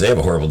the time because they have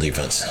a horrible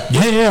defense.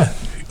 Yeah.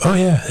 Oh,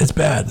 yeah. It's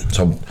bad.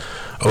 So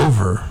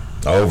over.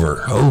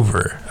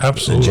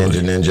 Absolutely.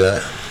 The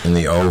Ninja in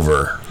the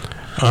over.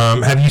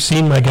 Have you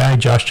seen my guy,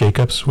 Josh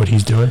Jacobs, what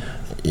he's doing?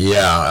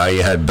 Yeah,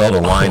 I had built a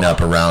lineup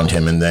around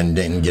him and then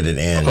didn't get it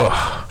in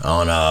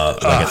on a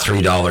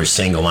 $3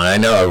 single. And I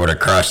know I would have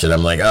crushed it.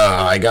 I'm like,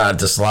 I got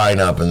this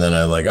lineup. And then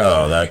I'm like,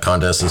 that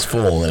contest is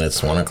full and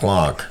it's 1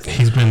 o'clock.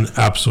 He's been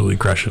absolutely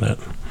crushing it.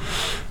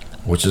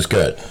 Which is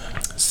good.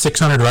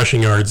 600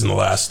 rushing yards in the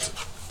last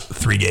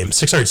 3 games.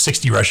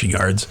 660 rushing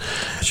yards.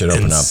 Should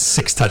open up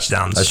 6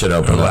 touchdowns. I should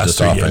open up. This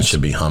offense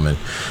should be humming.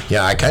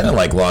 Yeah, I kind of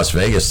like Las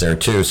Vegas there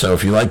too. So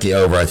if you like the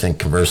over, I think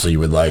conversely you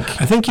would like.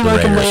 I think you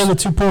like them laying the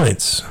 2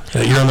 points.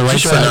 You're on the right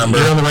side.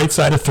 You're on the right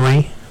side of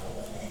 3.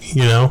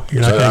 You're not going to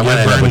get burned there. I'm going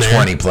to end up with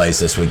 20 plays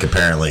this week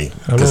apparently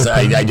because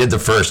I did the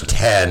first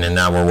 10 and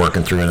now we're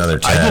working through another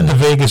 10. I did the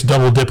Vegas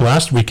double dip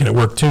last week and it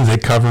worked too. They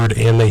covered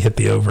and they hit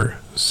the over.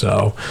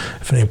 So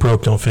if it ain't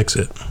broke, don't fix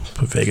it.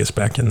 Put Vegas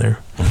back in there.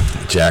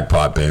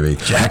 Jackpot, baby.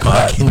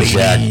 Jackpot.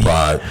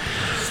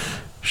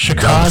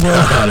 Chicago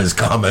on his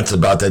comments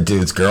about that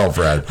dude's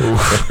girlfriend.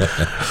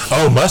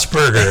 Oh,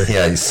 Musburger.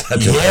 Yeah, he's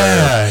such a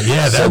perv.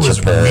 Yeah, that was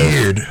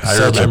weird. I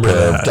remember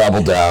that.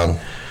 Double down.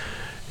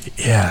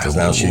 Yeah, because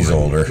now she's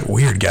older.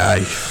 Weird guy,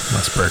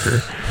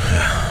 Musburger.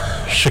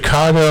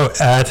 Chicago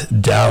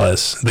at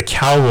Dallas. The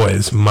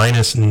Cowboys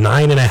minus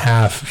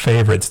 9.5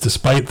 favorites,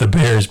 despite the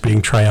Bears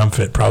being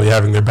triumphant, probably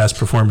having their best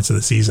performance of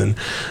the season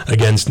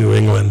against New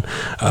England.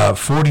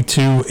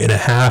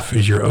 42.5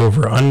 is your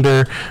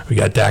over-under. We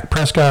got Dak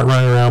Prescott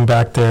running around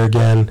back there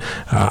again.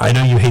 I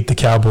know you hate the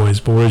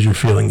Cowboys, but what is your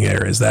feeling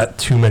there? Is that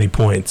too many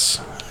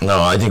points?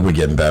 No, I think we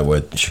get in bed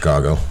with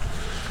Chicago. I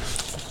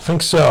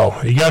think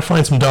so. You got to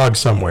find some dogs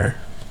somewhere.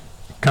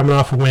 Coming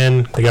off a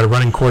win, they got a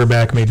running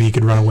quarterback. Maybe he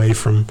could run away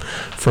from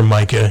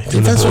Micah.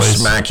 Defense will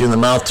smack you in the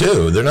mouth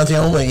too. They're not the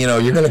only.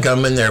 You're going to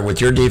come in there with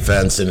your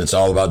defense, and it's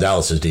all about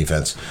Dallas's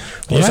defense.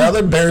 Those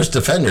other Bears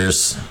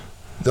defenders,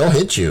 they'll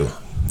hit you.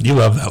 You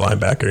love that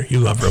linebacker. You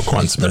love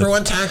Roquan Smith. Number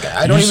one tackle.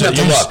 I don't even have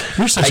to look.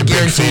 You're such a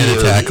big fan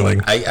of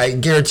tackling. I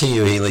guarantee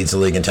you, he leads the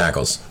league in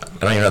tackles.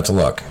 I don't even have to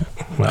look.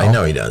 Well, I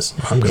know he does.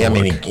 I'm going to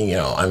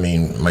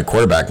look. My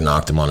quarterback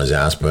knocked him on his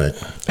ass, but.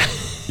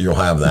 You'll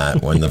have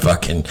that when you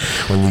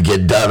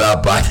get done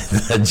up by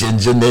the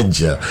Ginger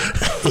Ninja.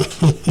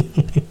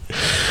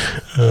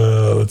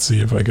 Let's see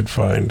if I could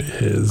find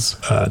his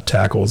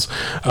tackles.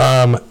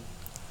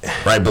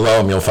 Right below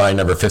him, you'll find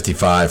number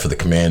 55 for the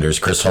Commanders,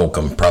 Chris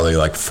Holcomb, probably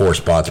like 4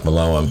 spots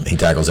below him. He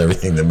tackles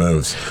everything that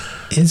moves.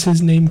 Is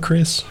his name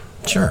Chris?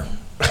 Sure.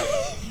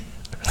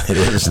 It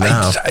is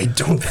now. I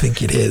don't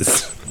think it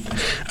is.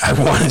 I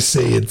want to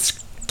say it's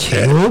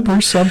Caleb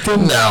or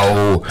something?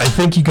 No, I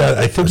think you got.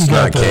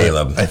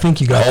 Caleb. I think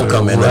you got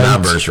Holcomb in the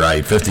numbers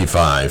right.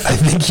 55. I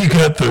think you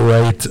got the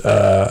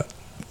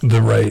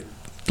right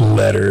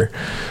letter.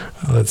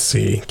 Let's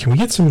see. Can we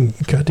get some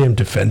goddamn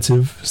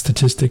defensive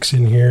statistics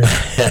in here?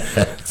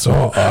 It's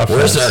all offense.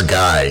 Where's our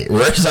guy?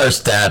 Where's our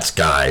stats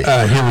guy?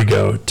 Here we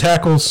go.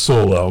 Tackles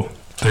solo.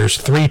 There's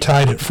 3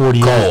 tied at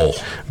 48. Cole.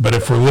 But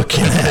if we're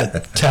looking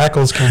at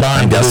tackles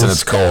combined, I'm guessing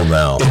it's Cole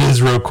now. It is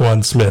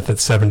Roquan Smith at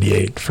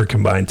 78 for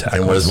combined tackles.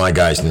 And what is my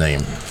guy's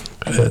name?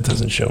 It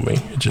doesn't show me.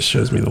 It just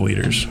shows me the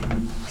leaders.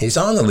 He's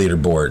on the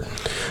leaderboard.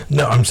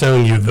 No, I'm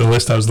telling you, the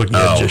list I was looking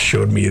at just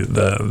showed me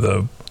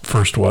the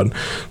first one.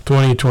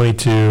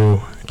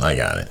 2022. I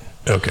got it.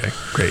 Okay,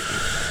 great.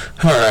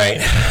 All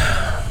right.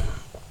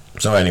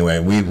 So anyway,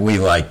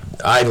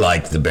 I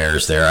like the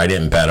Bears there. I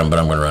didn't bet them, but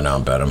I'm going to run out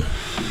and bet them.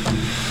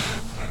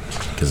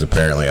 Because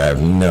apparently I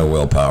have no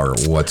willpower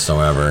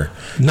whatsoever.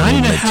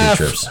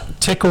 9.5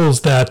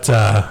 tickles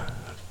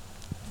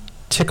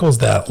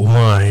that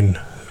line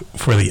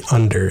for the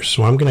under.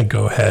 So I'm going to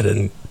go ahead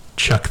and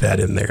chuck that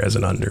in there as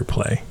an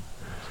underplay,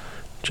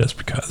 just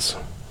because.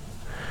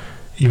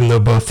 Even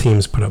though both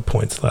teams put up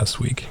points last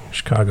week,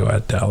 Chicago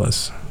at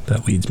Dallas,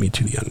 that leads me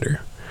to the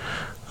under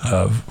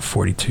of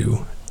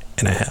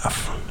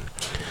 42.5.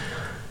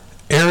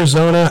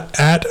 Arizona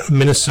at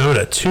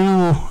Minnesota.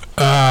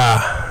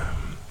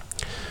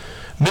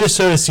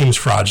 Minnesota seems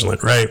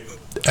fraudulent, right?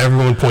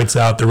 Everyone points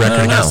out the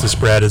record against the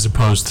spread as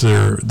opposed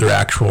to their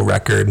actual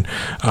record.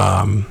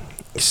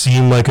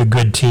 Seem like a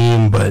good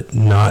team, but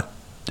not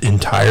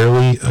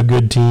entirely a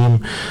good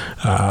team.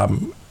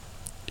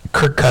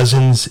 Kirk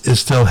Cousins is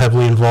still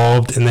heavily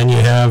involved. And then you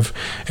have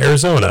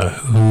Arizona,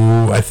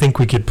 who I think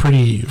we could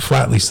pretty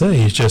flatly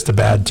say is just a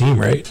bad team,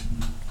 right?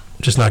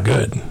 Just not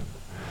good.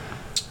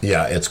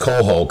 Yeah, it's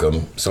Cole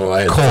Holcomb. So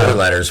I had 4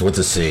 letters with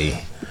a C.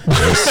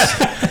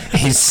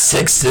 He's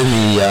 6th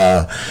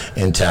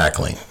in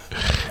tackling.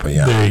 But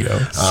yeah. There you go.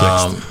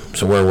 6th.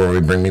 So where will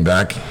we bring me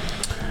back?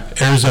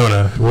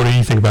 Arizona. What do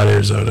you think about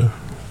Arizona?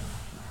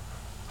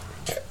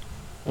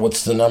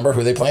 What's the number?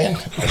 Who are they playing?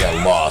 I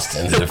got lost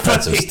in the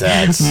defensive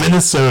stats.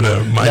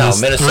 Minnesota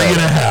minus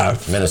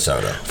 3.5.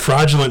 Minnesota.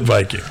 Fraudulent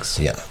Vikings.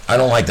 Yeah. I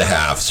don't like the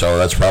half, so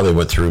that's probably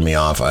what threw me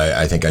off.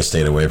 I think I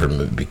stayed away from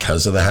it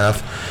because of the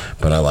half,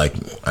 but I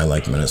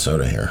like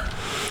Minnesota here.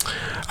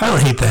 I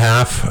don't hate the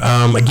half.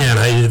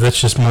 Again, that's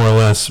just more or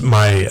less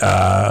my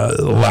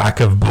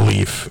lack of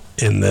belief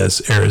in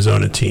this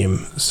Arizona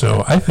team.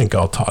 So I think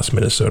I'll toss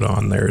Minnesota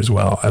on there as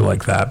well. I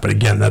like that. But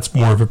again, that's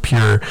more of a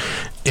pure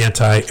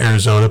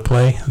anti-Arizona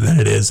play than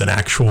it is an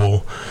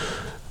actual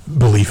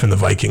belief in the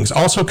Vikings.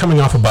 Also coming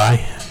off a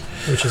bye,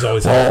 which is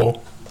always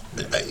helpful.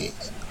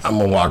 I'm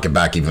going to walk it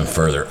back even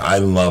further. I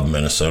love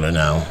Minnesota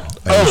now.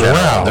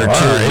 Wow.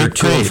 They're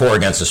 2 and 4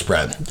 against the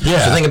spread.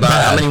 Yeah. So think about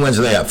how many wins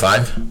are they at?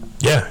 5?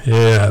 Yeah,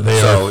 they are 5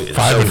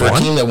 so and for 1. a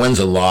team that wins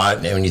a lot,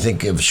 and when you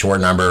think of a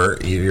short number,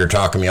 you're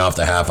talking me off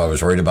the half. I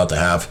was worried about the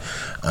half.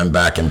 I'm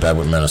back in bed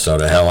with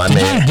Minnesota. Hell,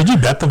 did you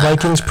bet the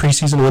Vikings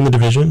preseason win the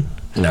division?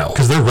 No,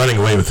 because they're running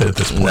away with it at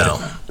this point.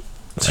 No,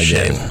 it's a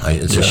shame.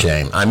 It's a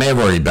shame. I may have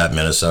already bet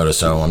Minnesota,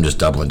 so I'm just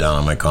doubling down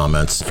on my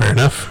comments. Fair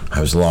enough.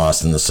 I was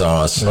lost in the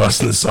sauce.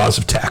 Lost in the sauce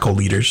of tackle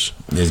leaders.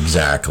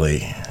 Exactly.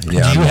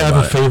 Yeah. Do you have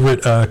a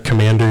favorite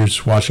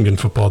Commanders Washington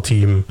football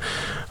team?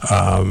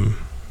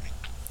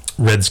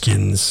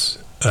 Redskins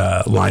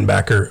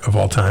linebacker of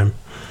all time?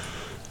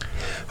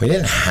 We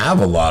didn't have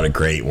a lot of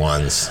great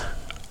ones.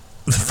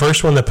 the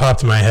first one that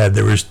popped in my head,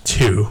 there was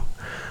two.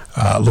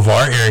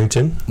 LeVar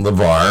Arrington.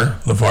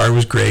 LeVar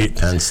was great.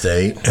 Penn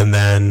State. And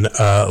then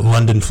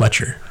London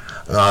Fletcher.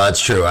 Oh,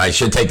 that's true. I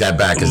should take that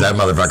back because that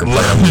motherfucker played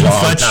a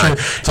long time.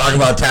 Talk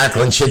about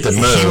tackling shit that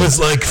moved. He was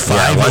like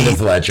 5'8" London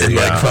Fletcher, and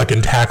like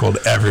fucking tackled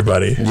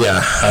everybody.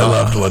 Yeah. I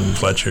loved London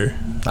Fletcher.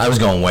 I was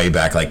going way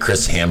back, like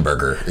Chris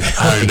Hamburger.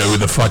 I don't know who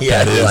the fuck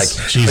that is.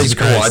 Like, Jesus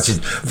Christ.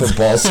 Watching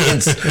football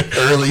since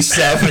early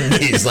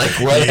 70s. Like,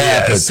 what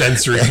happened?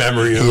 Sensory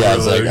memory. Yeah,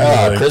 it's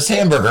like, Chris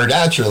Hamburger,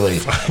 naturally.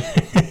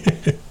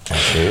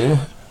 Who?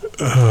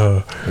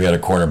 We had a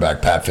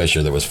cornerback, Pat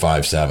Fisher, that was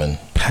 5'7".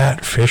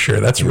 Pat Fisher,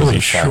 that's really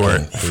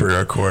short for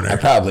a corner. I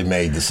probably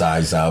made the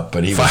size up,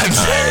 but he was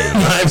tiny.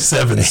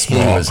 5'7" small.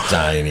 He was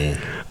tiny.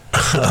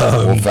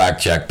 We'll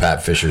fact check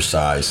Pat Fisher's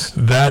size.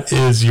 That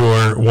is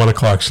your 1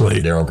 o'clock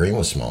slate. Darryl Green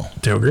was small.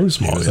 Darryl Green was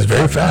small. He's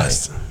very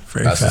fast.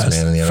 Very fast. Fastest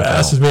man in the NFL.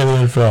 Fastest man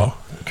in the NFL.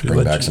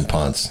 Bring back some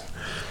punts.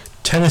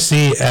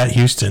 Tennessee at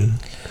Houston.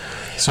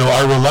 So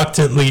our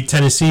reluctantly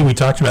Tennessee, we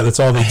talked about, that's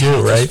all they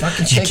do, right?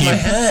 Fucking shake my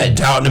head.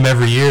 Doubting them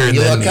every year, and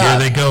then here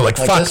they go. Like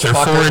fuck, they're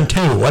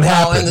 4-2. What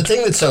happened? And the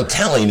thing that's so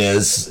telling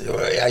is,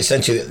 I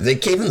sent you, they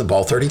gave him the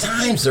ball 30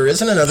 times. There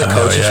isn't another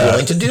coach who's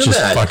willing to do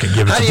that. Fucking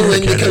give it How do you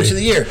win the coach of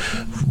the year?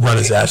 Run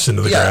his ass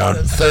into the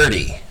ground.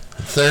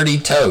 30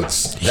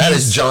 totes. That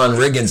is John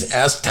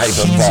Riggins-esque type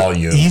of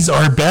volume. He's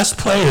our best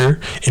player,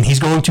 and he's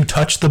going to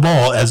touch the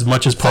ball as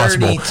much as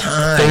possible. 30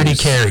 times. 30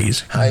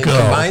 carries. Go.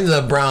 Combine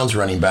the Browns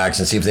running backs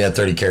and see if they had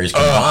 30 carries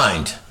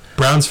combined.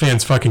 Browns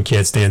fans fucking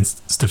can't stand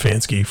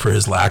Stefanski for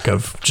his lack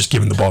of just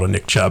giving the ball to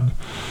Nick Chubb.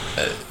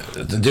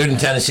 The dude in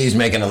Tennessee is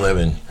making a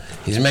living.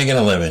 He's making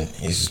a living.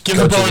 He's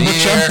giving the ball to Nick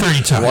Chubb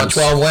 30 times.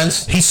 112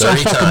 wins. He's so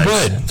fucking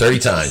good. 30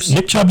 times.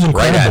 Nick Chubb's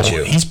incredible. Right at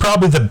you. He's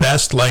probably the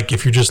best, like,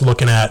 if you're just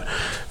looking at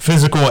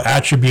physical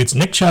attributes,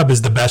 Nick Chubb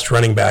is the best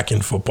running back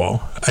in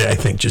football, I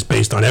think, just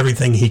based on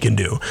everything he can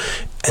do.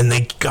 And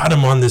they got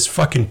him on this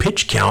fucking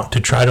pitch count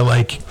to try to,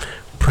 like,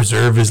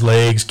 preserve his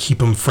legs,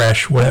 keep him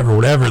fresh,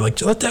 whatever.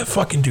 Like, let that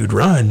fucking dude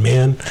run,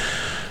 man.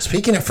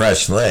 Speaking of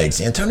fresh legs,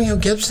 Antonio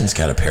Gibson's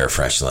got a pair of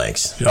fresh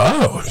legs.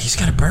 Oh. He's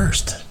got a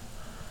burst.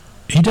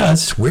 He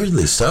does.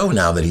 Weirdly so,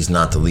 now that he's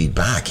not the lead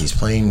back. He's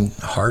playing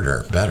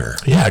harder, better.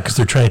 Yeah, because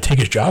they're trying to take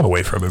his job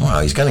away from him. Wow,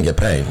 he's going to get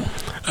paid.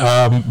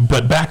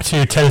 But back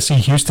to Tennessee,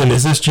 Houston.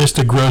 Is this just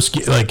a gross...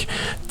 Like,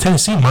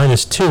 Tennessee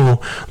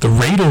 -2. The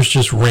Raiders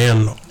just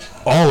ran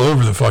all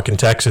over the fucking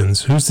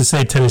Texans. Who's to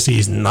say Tennessee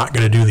is not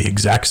going to do the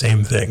exact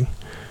same thing?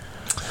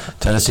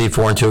 Tennessee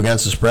 4-2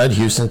 against the spread.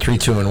 Houston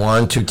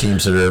 3-2-1. Two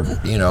teams that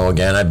are,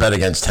 again, I bet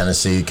against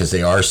Tennessee because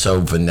they are so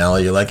vanilla.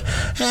 You're like,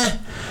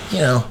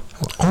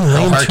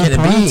 how hard can it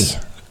be?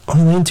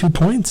 Only in 2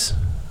 points.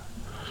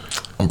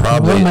 I'm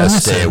probably a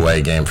stay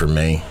away game for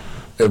me.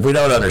 If we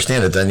don't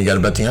understand it, then you got to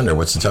bet the under.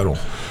 What's the total?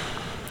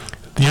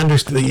 The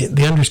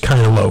under's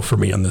kind of low for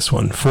me on this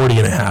one,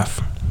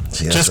 40.5.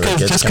 See, just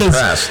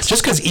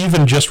because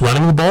even just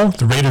running the ball,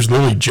 the Raiders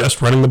literally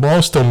just running the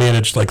ball still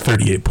managed like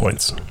 38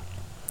 points.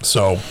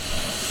 So,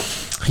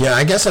 yeah,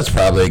 I guess that's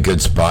probably a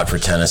good spot for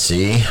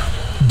Tennessee.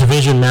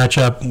 Division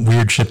matchup,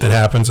 weird shit that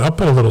happens. I'll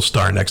put a little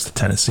star next to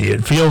Tennessee.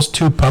 It feels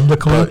too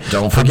publicly. But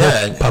don't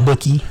forget,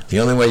 public-y. The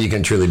only way you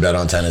can truly bet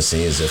on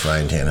Tennessee is if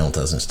Ryan Tannehill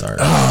doesn't start.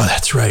 Oh,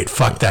 that's right.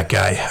 Fuck that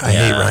guy. I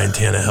hate Ryan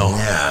Tannehill.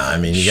 Yeah, I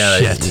mean, you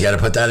gotta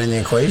put that in the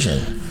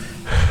equation.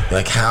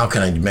 Like, how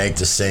can I make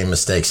the same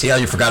mistake? See how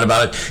you forgot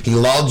about it? He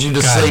lulled you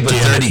to sleep with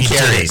 30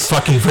 carries.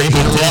 Fucking He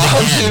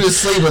lulled you to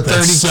sleep with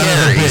 30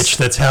 carries. Bitch,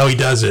 that's how he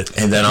does it.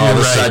 And then all of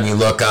a sudden you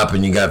look up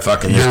and you got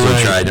fucking this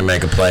dude trying to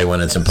make a play when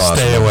it's impossible.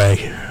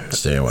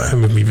 Stay away.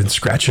 I'm even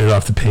scratching it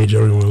off the page. I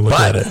don't even want to look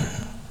at it.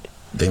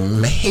 They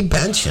may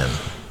bench him.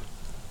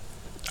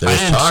 There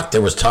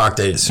was talk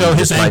that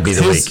this might be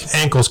the week. His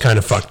ankle's kind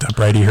of fucked up,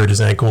 right? He hurt his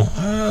ankle.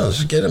 Oh,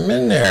 let's get him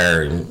in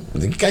there.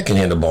 The guy can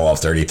hand the ball off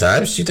 30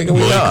 times. You take a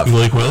week off.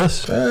 Malik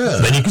Willis? Yeah.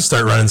 Then you can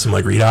start running some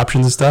like read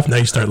options and stuff. Now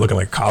you start looking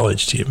like a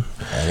college team.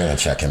 I'm going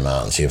to check him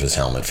out and see if his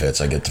helmet fits.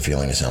 I get the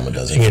feeling his helmet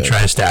doesn't fit. You going to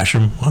try to stash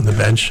him on the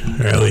bench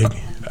early?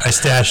 I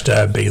stashed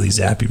Bailey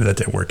Zappi, but that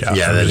didn't work out.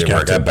 Yeah, that didn't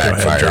work out.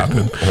 Backfired.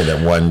 With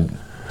that one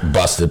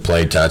busted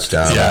play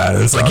touchdown.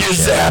 Yeah, it's like, here's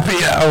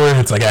Zappi hour.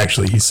 It's like,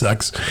 actually, he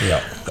sucks.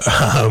 Yeah.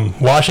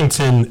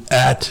 Washington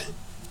at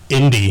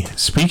Indy.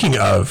 Speaking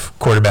of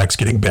quarterbacks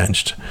getting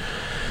benched,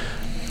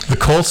 the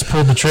Colts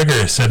pulled the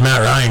trigger, said,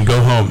 Matt Ryan,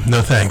 go home.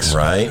 No thanks.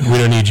 Right. We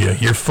don't need you.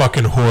 You're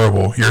fucking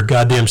horrible. You're a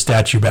goddamn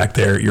statue back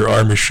there. Your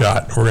arm is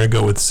shot. We're going to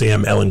go with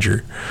Sam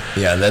Ehlinger.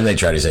 Yeah, and then they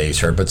try to say he's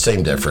hurt, but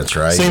same difference,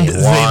 right?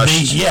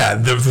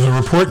 The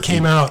report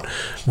came out,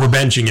 we're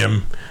benching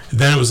him.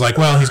 Then it was like,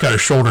 well, he's got a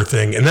shoulder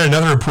thing. And then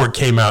another report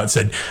came out and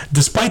said,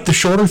 despite the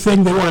shoulder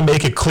thing, they want to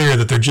make it clear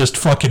that they're just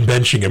fucking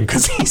benching him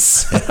because he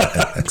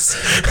sucks.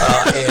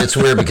 It's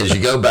weird because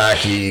you go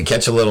back, you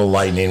catch a little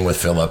lightning with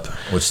Phillip,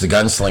 which the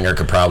gunslinger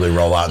could probably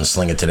roll out and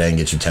sling it today and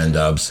get you 10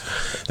 dubs.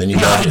 Then you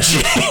go to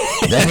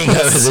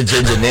the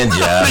Ginger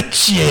Ninja,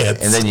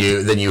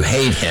 and then you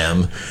hate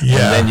him, and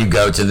then you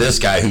go to this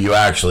guy who you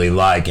actually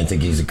like and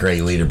think he's a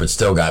great leader, but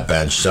still got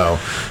benched. So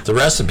the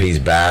recipe's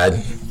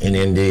bad in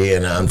Indy,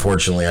 and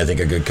unfortunately, I think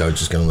a good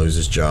coach is going to lose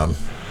his job.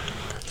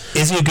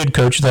 Is he a good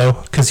coach, though?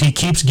 Because he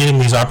keeps getting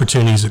these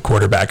opportunities at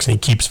quarterbacks, and he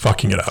keeps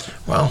fucking it up.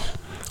 Well,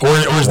 or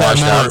is that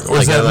more? Or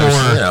is that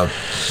more?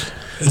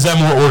 Is that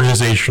more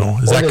organizational?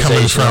 Is that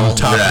coming from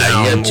top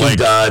down? You have two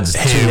duds,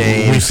 hey, 2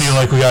 names. We feel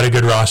like we got a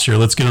good roster.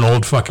 Let's get an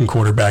old fucking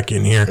quarterback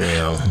in here.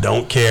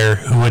 Don't care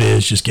who it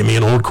is. Just give me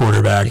an old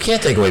quarterback. You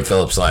can't take away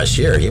Phillips last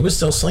year. He was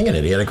still slinging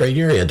it. He had a great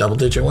year. He had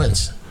double-digit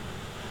wins.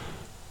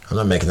 I'm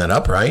not making that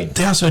up, right?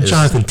 They also had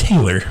Jonathan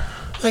Taylor.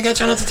 They got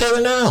Jonathan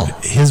Taylor now.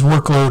 His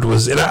workload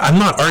was, and I'm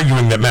not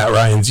arguing that Matt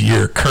Ryan's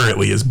year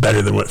currently is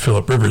better than what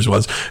Phillip Rivers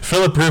was.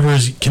 Phillip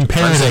Rivers,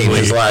 comparatively,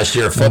 his last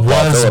year of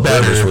football, Phillip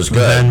Rivers was good.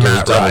 Than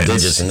Matt double Ryan's.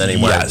 Digits, and then he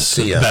went. Yes,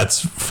 that's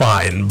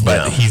fine,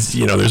 but he's,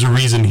 there's a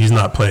reason he's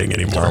not playing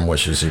anymore. Tom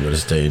wishes he would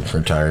have stayed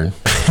retired.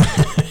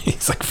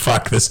 He's like,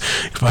 fuck, this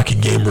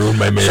fucking game ruined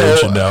my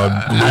marriage, and now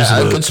I'm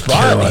losing a good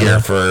spot here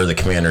for the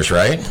Commanders,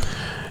 right?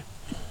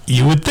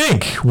 You would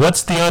think.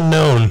 What's the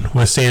unknown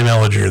with Sam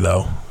Ehlinger,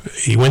 though?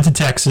 He went to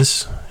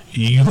Texas.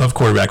 You love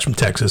quarterbacks from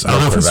Texas. I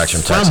don't know if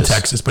he's from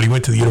Texas, but he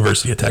went to the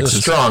University of Texas.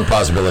 There's a strong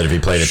possibility if he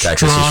played at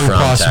Texas, he's from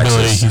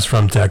Texas. He's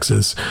from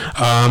Texas.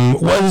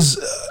 Was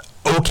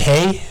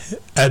okay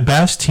at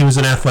best. He was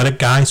an athletic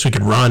guy, so he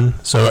could run.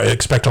 So I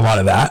expect a lot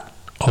of that.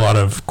 A lot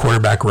of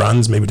quarterback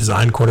runs, maybe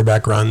design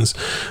quarterback runs.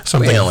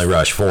 Something. We only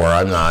rush 4.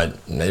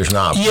 There's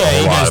not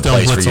a lot of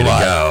place for you to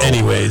go.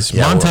 Anyways,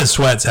 Montez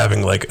Sweat's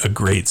having like a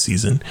great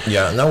season.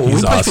 Yeah, no, we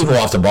push people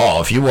off the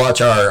ball. If you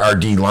watch our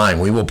D line,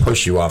 we will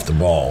push you off the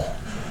ball.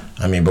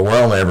 I mean, but we're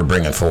only ever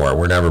bringing 4.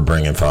 We're never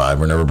bringing 5.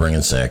 We're never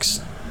bringing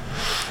 6.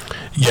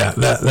 Yeah,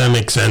 that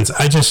makes sense.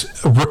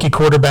 A rookie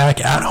quarterback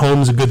at home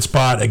is a good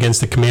spot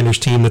against the Commanders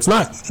team. That's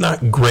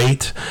not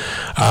great,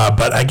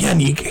 but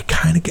again, you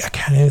kind of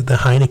the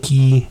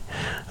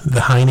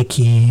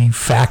Heineke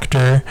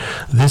factor.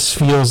 This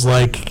feels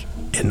like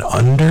an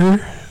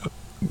under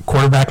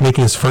quarterback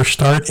making his first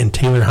start, and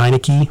Taylor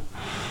Heineke.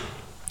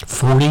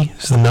 40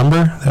 is the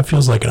number. That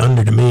feels like an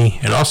under to me.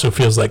 It also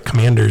feels like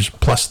Commanders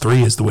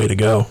 +3 is the way to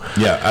go.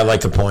 Yeah, I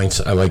like the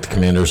points. I like the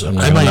Commanders. I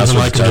might even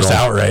like them just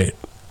outright.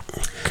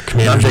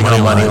 Not big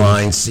on money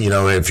lines.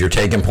 If you're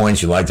taking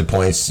points, you like the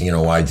points.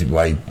 Why?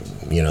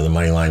 The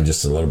money line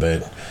just a little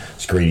bit.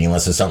 It's greedy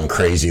unless it's something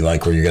crazy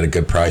like where you get a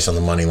good price on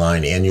the money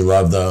line and you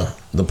love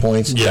the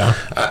points. Yeah.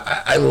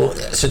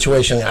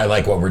 Situationally, I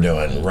like what we're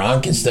doing.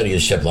 Ron can steady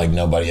his ship like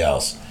nobody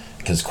else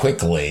because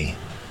quickly.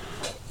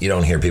 You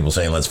don't hear people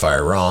saying, let's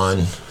fire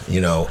Ron,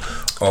 your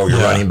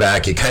running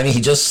back. He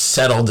just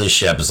settled this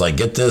ship. It's like,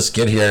 get this,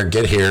 get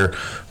here,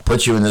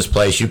 put you in this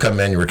place. You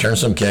come in, you return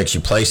some kicks, you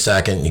play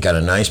second. You got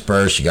a nice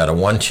burst. You got a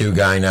 1-2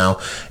 guy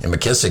now. And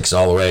McKissick's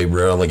all the way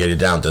relegated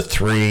down to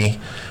 3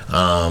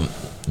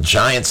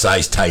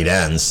 giant-sized tight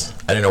ends.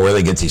 I don't know where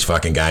they get these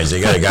fucking guys. They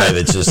got a guy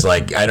that's just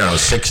like,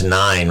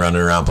 6'9",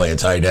 running around playing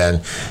tight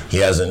end. He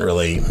hasn't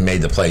really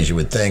made the plays you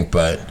would think,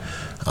 but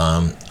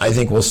I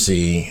think we'll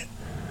see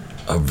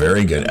a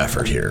very good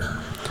effort here.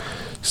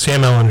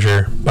 Sam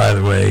Ehlinger, by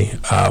the way,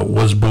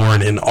 was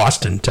born in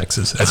Austin,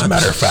 Texas, as a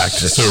matter of fact.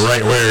 So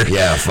right where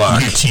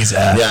UT's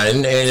at. Yeah,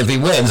 and if he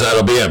wins,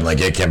 that'll be him. Like,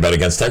 you can't bet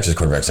against Texas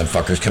quarterbacks. Some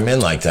fuckers come in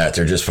like that.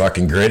 They're just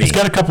fucking gritty. He's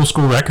got a couple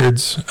school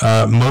records.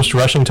 Most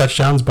rushing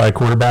touchdowns by a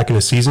quarterback in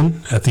a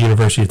season at the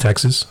University of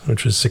Texas,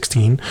 which was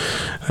 16.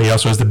 He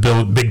also has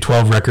the Big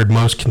 12 record,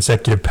 most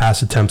consecutive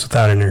pass attempts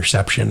without an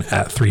interception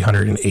at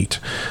 308.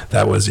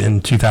 That was in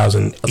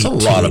 2018. That's a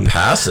lot of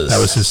passes. That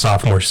was his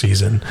sophomore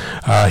season.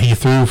 He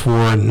threw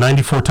for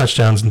 94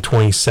 touchdowns and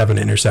 27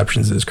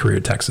 interceptions in his career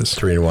at Texas.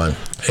 3-1.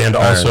 And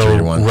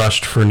also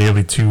rushed for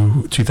nearly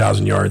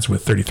 2,000 yards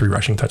with 33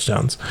 rushing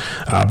touchdowns.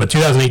 But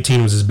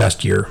 2018 was his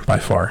best year by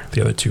far.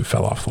 The other two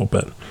fell off a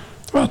little bit.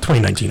 Well,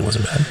 2019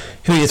 wasn't bad.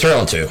 Who are you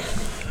throwing to?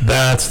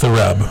 That's the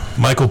rub.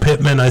 Michael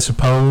Pittman, I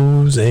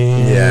suppose.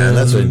 And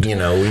that's what,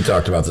 we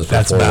talked about this before.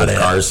 That's about it.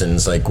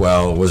 Carson's like,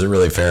 well, was it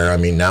really fair? I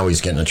mean, now he's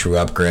getting a true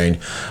upgrade.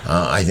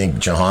 I think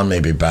Jahan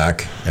may be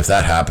back. If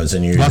that happens,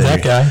 then you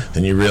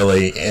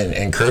really,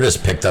 and Curtis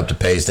picked up the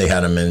pace. They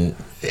had him in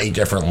 8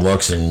 different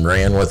looks and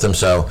ran with them.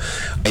 So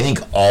I think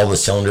all the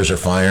cylinders are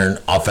firing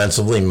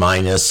offensively,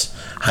 minus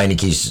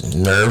Heineke's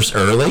nerves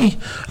early.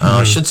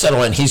 Should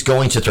settle in. He's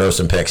going to throw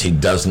some picks. He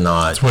does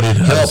not. That's what he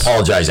does. He'll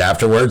apologize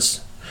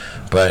afterwards.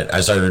 But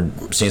I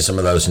started seeing some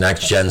of those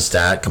next-gen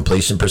stat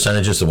completion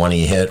percentages. The one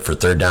he hit for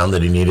third down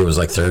that he needed was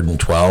like 3rd and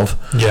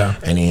 12. Yeah.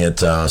 And he hit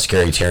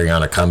Scary Terry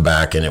on a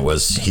comeback, and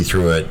he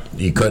threw it.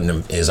 He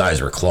couldn't. His eyes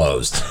were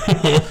closed.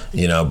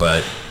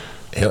 But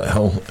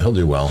he'll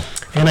do well.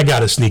 And I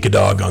got to sneak a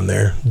dog on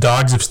there.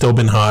 Dogs have still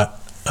been hot.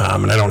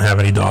 And I don't have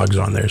any dogs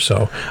on there,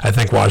 so I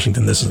think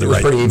Washington. This is the right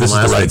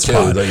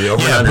spot. The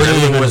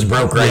over-under was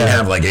broke right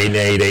now, like 8-8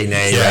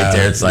 right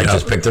there. It's like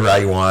just pick the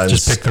right ones.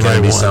 Just pick the right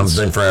ones.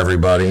 Something for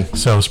everybody.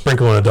 So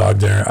sprinkling a dog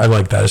there, I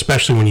like that,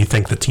 especially when you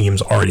think the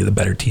team's already the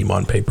better team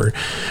on paper.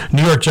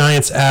 New York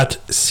Giants at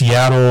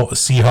Seattle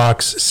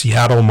Seahawks.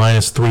 Seattle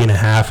minus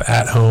 3.5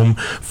 at home.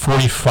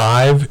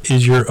 45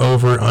 is your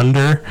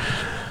over/under.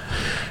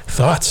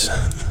 Thoughts?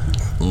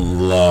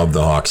 Love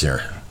the Hawks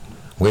here.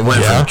 We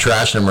went from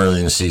trashing them early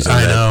in the season.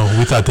 I know.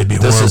 We thought they'd be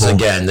horrible. This is,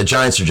 again, the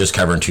Giants are just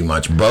covering too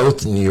much.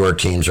 Both New York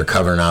teams are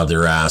covering out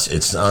their ass.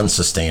 It's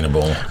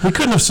unsustainable. We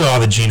couldn't have saw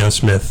the Geno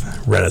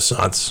Smith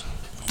renaissance.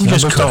 We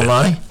just couldn't.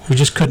 Lie. We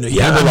just couldn't.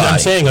 Yeah, I'm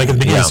saying, like, at the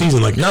beginning of the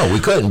season. Like, no, we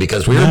couldn't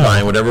because we were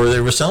buying whatever they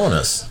were selling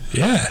us.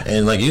 Yeah.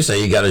 And like you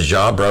say, you got his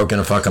jaw broke in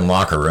a fucking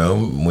locker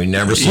room. We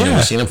never seen him.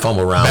 We've seen him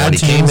fumble around. When he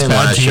came in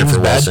last year for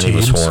Wilson, he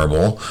was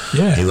horrible.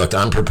 Yeah. He looked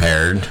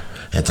unprepared.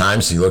 At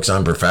times, he looks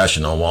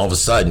unprofessional. All of a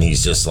sudden,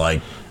 he's just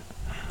like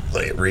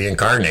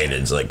reincarnated.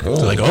 It's like,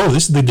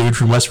 this is the dude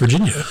from West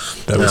Virginia.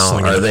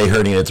 Now, are they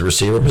hurting at the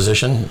receiver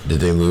position?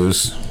 Did they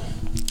lose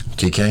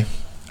DK?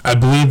 I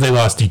believe they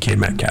lost DK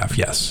Metcalf,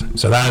 yes.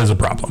 So that is a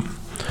problem.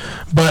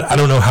 But I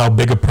don't know how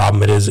big a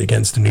problem it is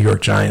against the New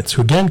York Giants,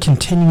 who again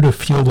continue to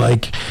feel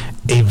like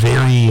a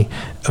very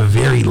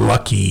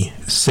lucky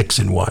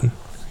 6-1.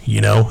 You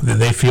know,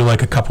 they feel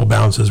like a couple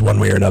bounces one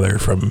way or another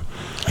from.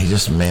 He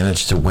just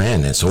managed to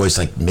win. It's always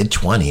like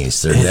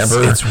mid-20s. They're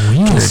never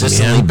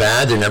consistently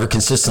bad. They're never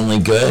consistently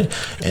good.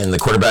 And the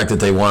quarterback that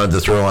they wanted to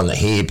throw on the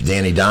heap,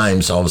 Danny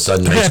Dimes, all of a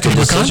sudden makes good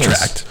decisions.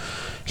 Contract.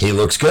 He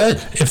looks good.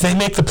 If they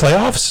make the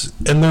playoffs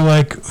and they're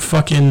like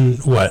fucking,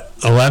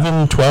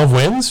 11, 12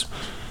 wins,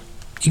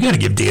 you got to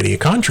give Danny a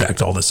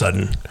contract all of a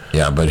sudden.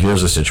 Yeah, but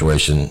here's the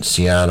situation.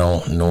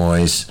 Seattle,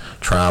 noise,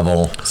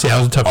 travel.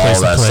 Seattle's a tough place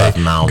to play.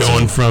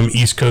 Going from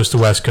East Coast to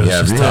West Coast is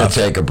if you're tough. Going to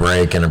take a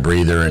break and a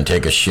breather and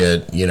take a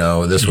shit,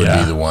 this would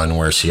be the one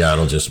where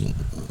Seattle just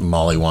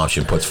mollywops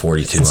you and puts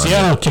 42 on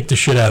Seattle kicked the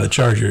shit out of the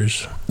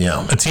Chargers.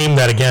 Yeah. A team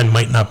that, again,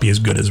 might not be as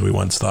good as we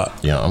once thought.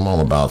 Yeah, I'm all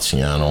about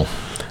Seattle.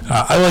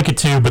 I like it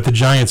too, but the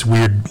Giants'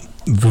 weird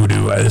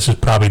voodoo, this is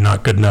probably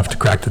not good enough to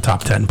crack the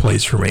top 10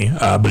 plays for me.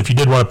 But if you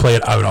did want to play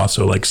it, I would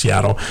also like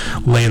Seattle.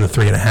 Laying the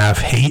 3.5.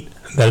 Hate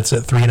that it's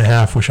at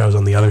 3.5. Wish I was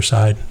on the other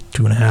side.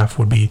 2.5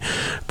 would be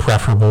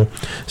preferable.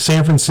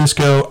 San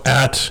Francisco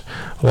at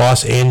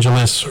Los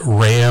Angeles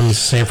Rams.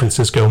 San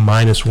Francisco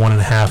minus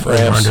 1.5.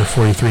 Over under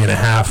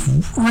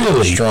 43.5.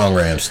 Really strong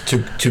Rams.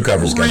 Two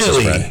covers against the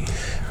spread.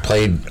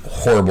 Played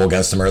horrible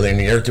against them earlier in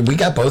the year. Did we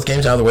got both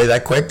games out of the way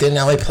that quick? Didn't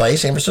LA play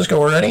San Francisco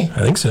already? I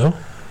think so.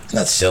 Isn't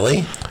that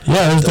silly?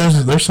 Yeah,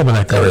 there's some of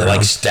that going on. They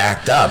were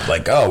stacked up. We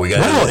got.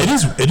 Well,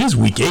 it is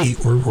week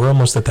 8. We're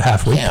almost at the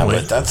halfway point. Yeah,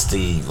 but that's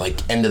the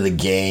end of the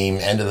game.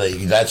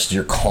 That's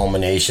your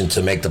culmination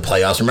to make the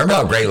playoffs. Remember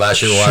how great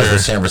last year was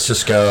with San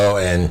Francisco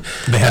and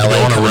they had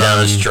LA coming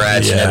down the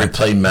stretch and every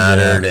play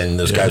mattered and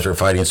those guys were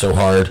fighting so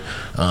hard.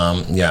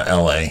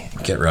 LA,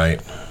 get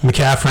right.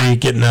 McCaffrey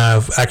getting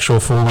an actual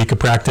full week of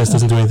practice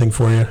doesn't do anything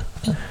for you.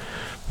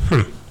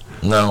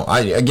 No,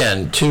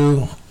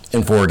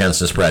 2-4 against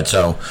the spread.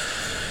 So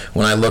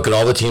when I look at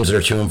all the teams that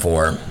are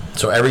 2-4,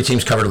 so every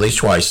team's covered at least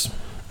twice.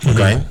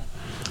 Okay,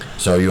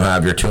 so you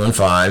have your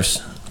 2-5s,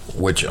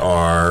 which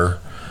are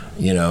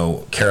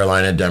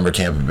Carolina, Denver,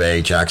 Tampa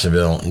Bay,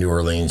 Jacksonville, New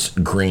Orleans,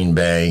 Green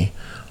Bay,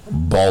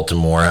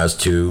 Baltimore has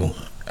 2.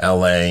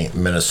 LA,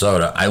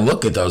 Minnesota. I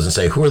look at those and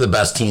say, who are the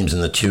best teams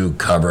in the 2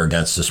 cover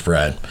against the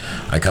spread?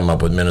 I come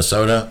up with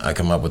Minnesota. I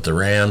come up with the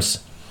Rams.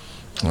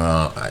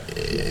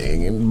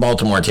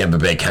 Baltimore and Tampa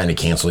Bay kind of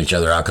cancel each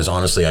other out because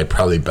honestly, I'd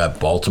probably bet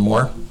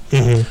Baltimore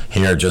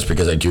here just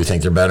because I do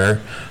think they're better.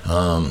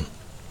 And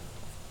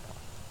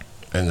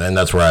then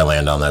that's where I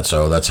land on that.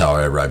 So that's how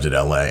I arrived at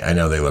LA. I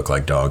know they look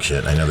like dog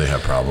shit. I know they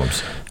have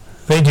problems.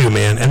 They do,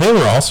 man. And they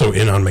were also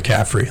in on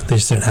McCaffrey. They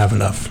just didn't have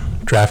enough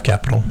draft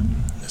capital.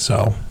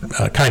 So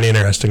kind of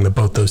interesting that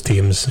both those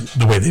teams,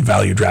 the way they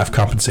value draft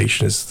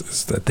compensation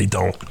is that they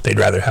don't. They'd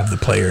rather have the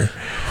player.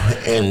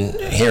 And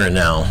here and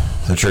now,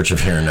 the church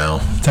of here and now.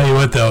 Tell you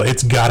what, though,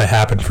 it's got to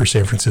happen for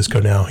San Francisco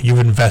now. You've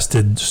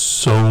invested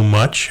so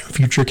much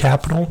future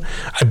capital.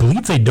 I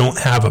believe they don't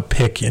have a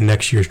pick in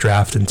next year's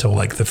draft until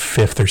like the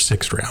 5th or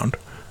 6th round.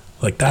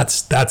 Like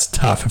that's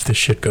tough if this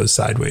shit goes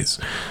sideways.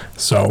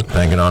 So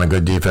banking on a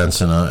good defense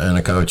and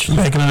a coach.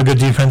 Banking on a good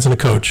defense and a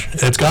coach.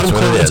 It's got him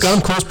close. It's got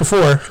him close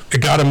before. It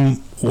got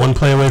him one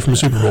play away from a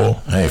Super Bowl.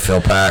 Hey,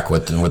 Phil Pack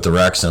with the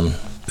Wrexham.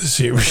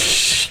 You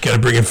got to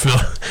bring in Phil.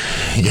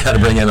 You got to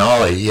bring in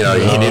Ollie. You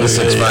need a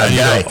 6'5"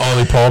 guy.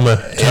 Ollie Palmer.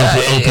 Yeah,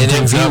 and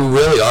if you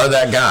really are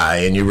that guy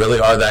and you really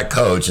are that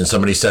coach, and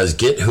somebody says,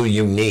 "Get who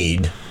you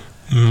need."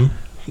 Mm-hmm.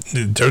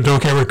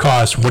 Don't care what it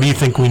costs. What do you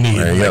think we need?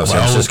 There you go. San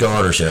Francisco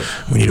ownership.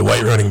 We need a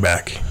white running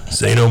back.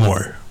 Say no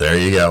more. There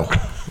you go.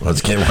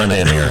 Let's get one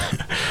in here.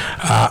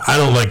 I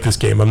don't like this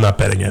game. I'm not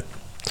betting it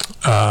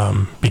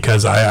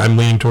because I'm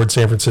leaning towards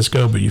San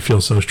Francisco, but you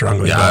feel so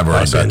strongly about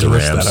Los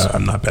Angeles that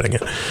I'm not betting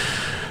it.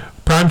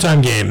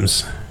 Primetime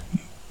games.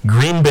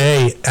 Green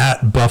Bay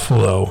at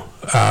Buffalo.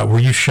 Were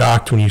you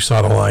shocked when you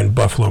saw the line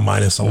Buffalo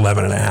minus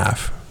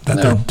 11.5?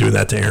 They're doing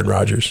that to Aaron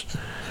Rodgers.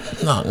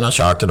 No, not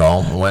shocked at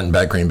all. Went and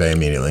bet Green Bay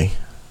immediately.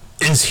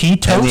 Is he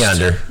toast?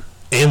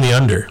 And the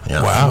under.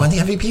 Yeah. Wow. He won the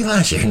MVP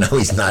last year. No,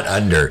 he's not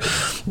under.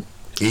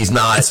 He's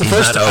not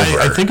over.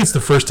 I think it's the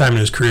first time in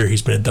his career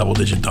he's been a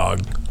double-digit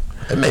dog.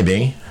 It may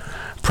be.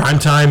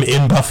 Primetime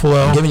in Buffalo.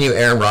 I'm giving you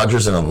Aaron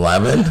Rodgers an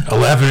 11.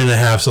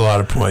 11.5 is a lot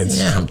of points.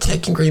 Yeah, I'm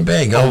taking Green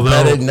Bay. Go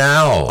bet it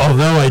now.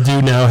 Although I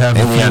do now have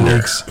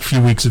a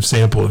few weeks of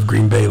sample of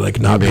Green Bay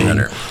not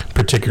being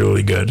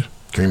particularly good.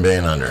 Green Bay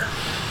and under.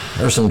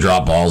 There's some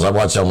drop balls. I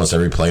watched almost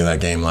every play of that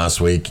game last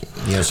week.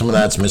 Some of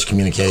that's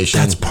miscommunication.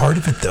 That's part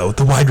of it, though.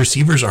 The wide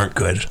receivers aren't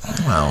good.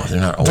 Wow, they're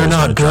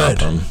not good.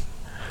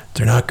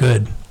 They're not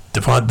good. The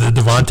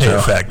Devontae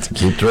effect.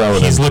 Keep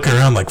throwing. He's looking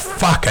around like,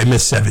 fuck, I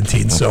missed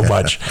 17 so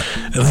much.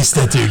 At least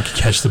that dude can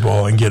catch the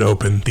ball and get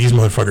open. These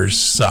motherfuckers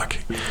suck.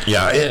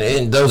 Yeah,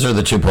 and those are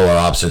the two polar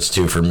opposites,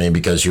 too, for me,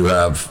 because you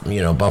have,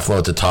 Buffalo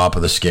at the top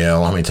of the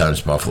scale. How many times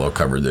Buffalo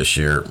covered this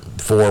year?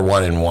 4,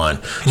 1, and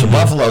 1. So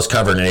Buffalo's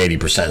covered at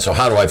 80%. So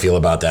how do I feel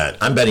about that?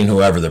 I'm betting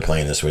whoever they're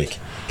playing this week.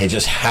 It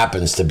just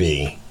happens to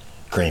be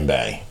Green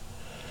Bay.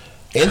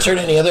 Insert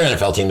any other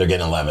NFL team, they're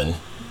getting 11.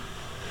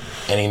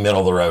 Any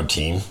middle-of-the-road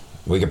team.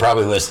 We could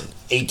probably list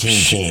 18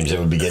 teams that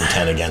would be getting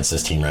 10 against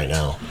this team right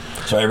now.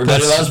 So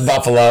everybody loves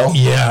Buffalo.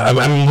 Yeah,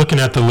 I'm looking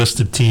at the list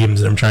of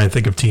teams, and I'm trying to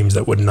think of teams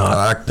that would not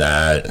Fuck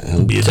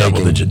that. Be a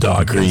double-digit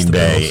dog. Green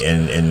Bay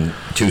and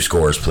 2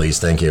 scores, please.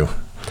 Thank you.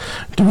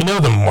 Do we know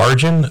the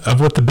margin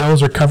of what the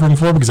Bills are covering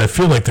for? Because I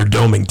feel like they're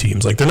doming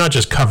teams. Like, they're not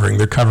just covering,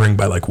 they're covering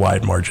by,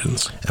 wide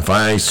margins. If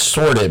I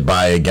sort it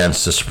by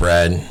against the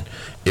spread,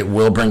 it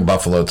will bring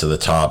Buffalo to the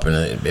top, and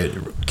it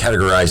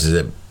categorizes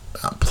it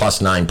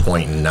plus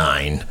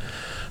 9.9.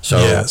 So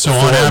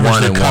on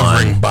average, they're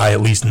covering by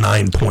at least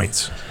 9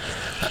 points.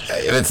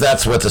 If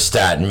that's what the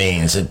stat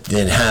means, it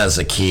has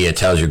a key. It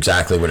tells you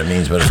exactly what it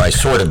means. But if I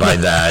sort it by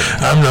that,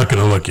 I'm not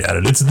going to look at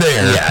it. It's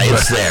there. Yeah,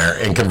 it's there.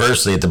 And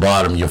conversally, at the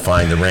bottom, you'll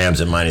find the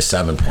Rams at minus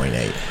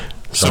 7.8.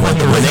 So when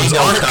they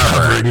don't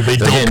cover, they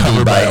don't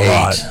cover by a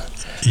lot.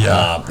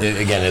 Yeah.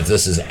 Again, if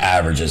this is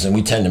averages, and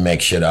we tend to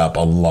make shit up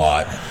a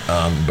lot.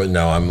 But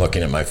no, I'm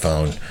looking at my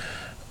phone.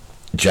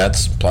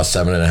 Jets plus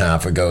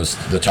 7.5. It goes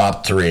the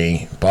top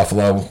 3.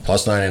 Buffalo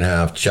plus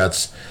 9.5.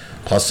 Jets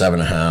plus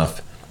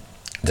 7.5.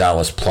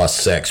 Dallas plus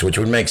 6, which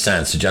would make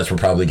sense. The Jets were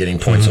probably getting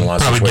points in a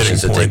lot of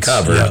situations that they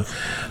covered.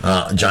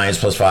 Yeah. Giants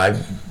plus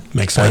 5.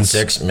 Makes sense.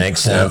 6 makes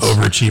sense.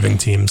 Overachieving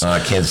teams.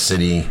 Kansas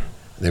City,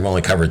 they've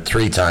only covered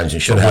 3 times. You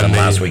should have had them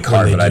last week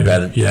hard, but I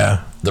bet it.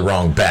 Yeah. The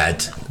wrong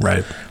bet.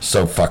 Right.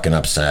 So fucking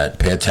upset.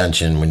 Pay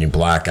attention when you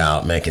black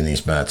out making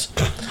these bets.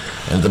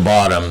 And at the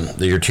bottom,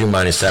 your 2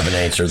 minus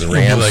 7/8 are the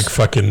Rams. Like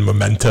fucking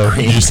Memento.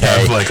 You just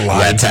have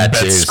lines and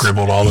bets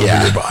scribbled all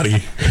over your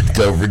body.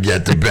 Don't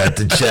forget to bet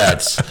the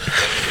Jets.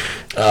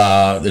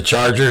 The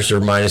Chargers are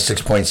minus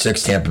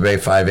 6.6. Tampa Bay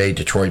 5.8.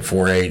 Detroit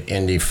 4.8.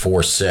 Indy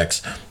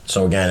 4.6.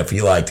 So again, if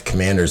you like the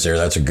Commanders there,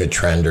 that's a good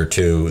trend or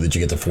two that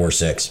you get the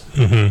 4.6.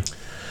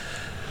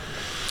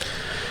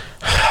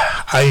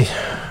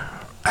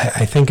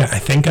 I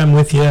think I'm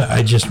with you.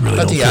 I just really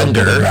don't feel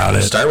good about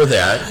it. Start with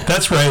that.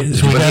 That's right.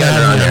 So we got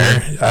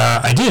under.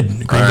 I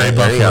did. Green Bay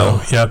Buffalo.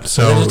 Yep.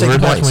 So we're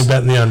definitely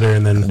betting the under,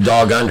 and then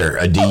dog under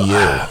a DU.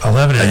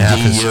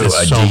 11.5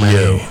 is so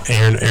many.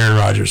 Aaron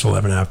Rodgers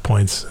 11.5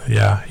 points.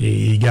 Yeah,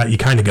 you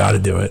kind of got to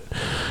do it,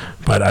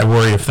 but I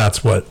worry if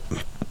that's what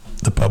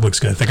the public's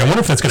going to think. I wonder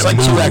if that's going to move.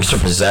 It's like 2 extra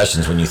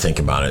possessions when you think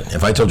about it.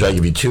 If I told you I'd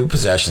give you 2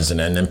 possessions and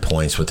then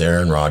points with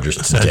Aaron Rodgers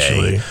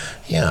today,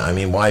 yeah, I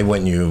mean, why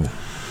wouldn't you?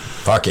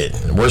 Fuck it.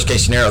 Worst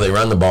case scenario, they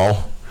run the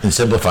ball and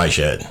simplify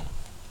shit.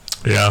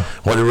 Yeah.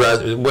 What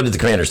did the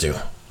Commanders do?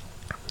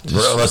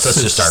 Let's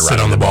just start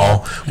running on the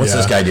ball. What's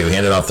this guy do?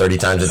 Hand it off 30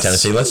 times in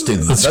Tennessee. Let's do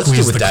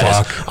what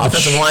that is.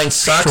 Offensive line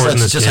sucks.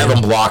 Let's just have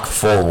them block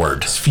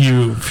forward. As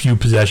few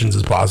possessions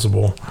as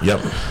possible.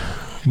 Yep.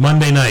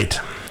 Monday night,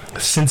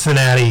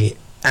 Cincinnati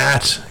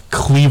at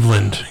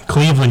Cleveland.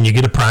 Cleveland, you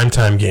get a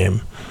primetime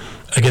game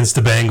against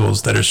the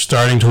Bengals that are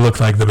starting to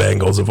look like the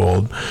Bengals of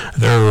old.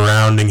 They're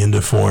rounding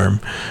into form.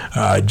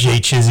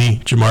 Jay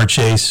Chizzy, Jamar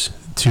Chase,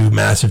 2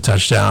 massive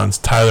touchdowns.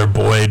 Tyler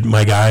Boyd,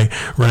 my guy,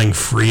 running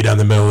free down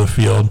the middle of the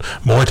field.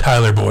 More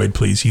Tyler Boyd,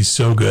 please. He's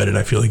so good, and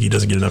I feel like he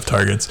doesn't get enough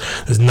targets.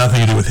 There's nothing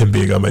to do with him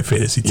being on my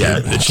fantasy team.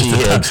 Yeah, it's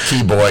just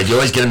T-Boyd. You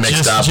always get him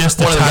mixed up. Just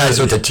one of the guys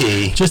with the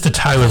T. Just a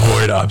Tyler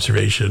Boyd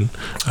observation.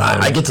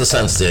 I get the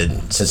sense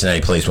that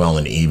Cincinnati plays well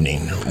in the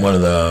evening. One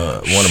of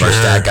our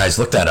stat guys,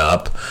 look that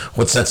up.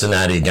 What's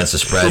Cincinnati against the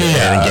spread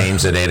in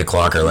games at 8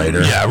 o'clock or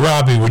later? Yeah,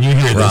 Robbie, when you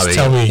hear this,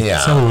 tell me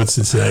what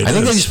Cincinnati I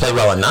think they just play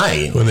well at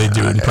night. When they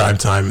do it in prime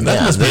time.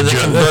 That must be the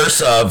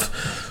converse of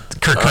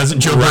Kirk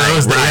Cousins. Joe Burrow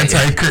is the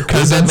anti-Kirk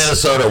Cousins.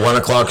 Minnesota 1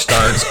 o'clock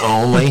starts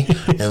only,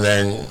 and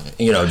then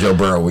Joe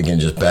Burrow we can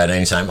just bet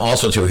anytime.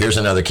 Also, too, here's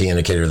another key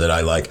indicator that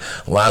I like.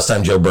 Last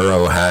time Joe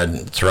Burrow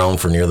had thrown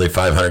for nearly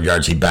 500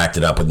 yards, he backed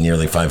it up with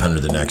nearly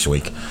 500 the next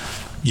week.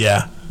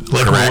 Yeah.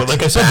 Like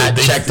I said,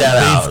 check that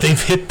out.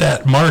 They've hit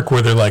that mark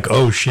where they're like,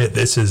 oh shit,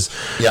 this is.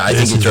 Yeah, I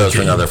think he throws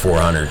for another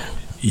 400.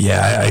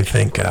 Yeah, I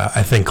think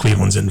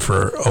Cleveland's in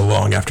for a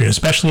long afternoon,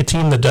 especially a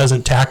team that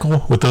doesn't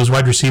tackle with those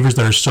wide receivers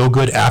that are so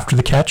good after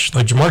the catch.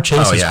 Like Jamar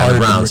Chase is hard. The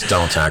Browns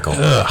don't tackle.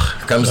 Here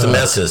comes the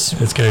misses.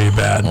 It's going to be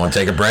bad. Want to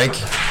take a break?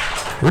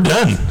 We're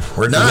done.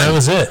 We're done. That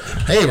was it.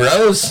 Hey,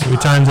 Rose. We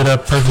timed it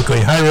up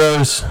perfectly. Hi,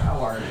 Rose.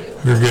 How are you?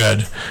 We're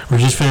good. We're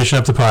just finishing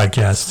up the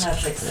podcast.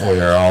 That's exciting. We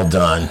are all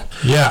done.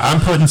 Yeah, I'm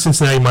putting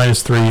Cincinnati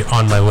 -3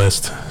 on my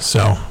list.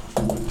 So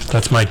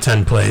that's my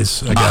 10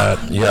 plays. I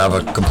got. You have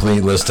a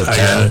complete list of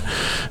 10.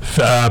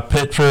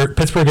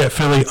 Pittsburgh at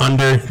Philly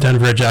under,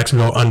 Denver at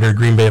Jacksonville under,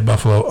 Green Bay at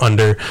Buffalo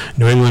under,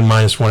 New England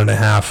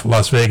 -1.5,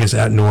 Las Vegas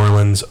at New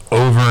Orleans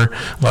over,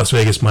 Las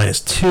Vegas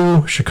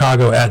 -2,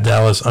 Chicago at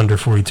Dallas under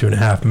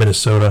 42.5,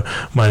 Minnesota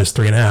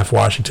 -3.5,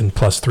 Washington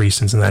 +3,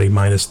 Cincinnati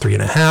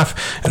 -3.5.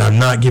 And I'm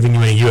not giving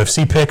you any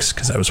UFC picks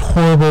because I was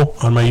horrible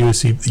on my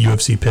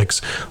UFC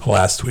picks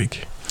last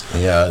week.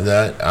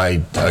 Yeah,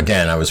 I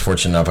was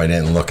fortunate enough I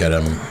didn't look at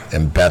them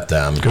and bet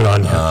them. Good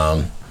on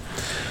you.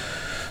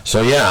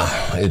 So yeah,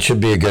 it should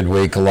be a good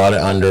week. A lot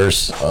of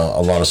unders,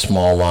 a lot of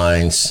small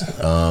lines,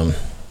 and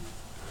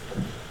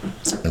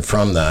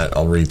from that,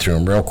 I'll read through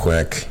them real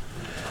quick.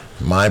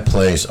 My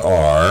plays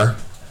are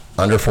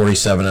under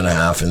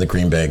 47.5 in the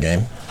Green Bay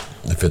game,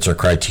 if it fits our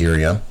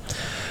criteria.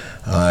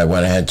 I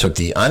went ahead and took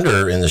the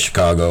under in the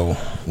Chicago,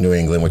 New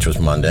England, which was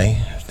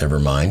Monday. Never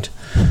mind.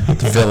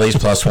 The Phillies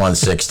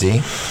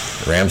 +160,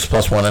 Rams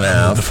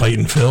 +1.5. The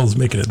fighting Phil's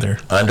making it there.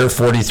 Under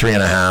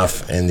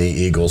 43.5 in the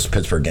Eagles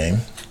Pittsburgh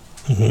game.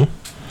 Mm-hmm.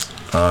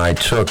 I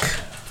took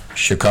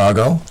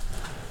Chicago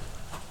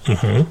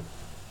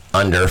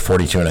under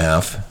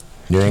 42.5,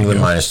 New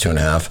England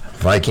 -2.5,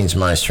 Vikings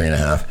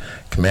 -3.5,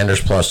 Commanders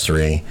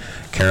 +3,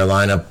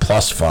 Carolina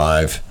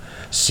 +5,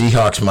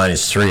 Seahawks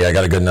 -3. I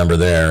got a good number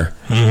there.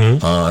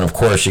 And of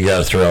course, you got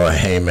to throw a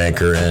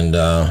haymaker and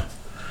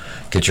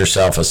get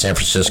yourself a San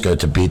Francisco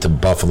to beat the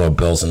Buffalo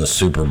Bills in the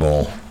Super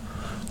Bowl.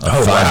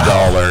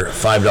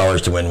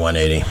 $5 to win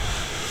 180.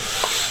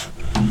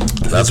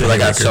 That's what I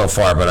got so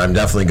far, but I'm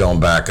definitely going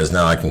back because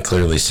now I can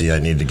clearly see I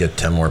need to get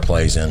 10 more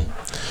plays in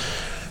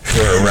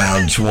for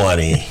around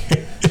 20.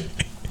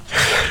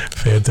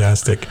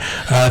 Fantastic.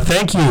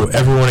 Thank you,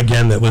 everyone,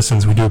 again, that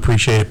listens. We do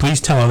appreciate it. Please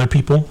tell other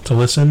people to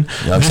listen.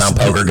 Sound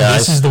poker,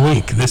 guys. This is the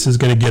week. This is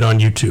going to get on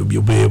YouTube.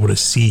 You'll be able to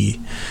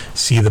see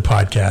the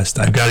podcast.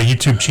 I've got a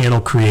YouTube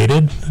channel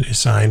created.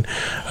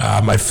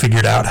 I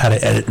figured out how to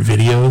edit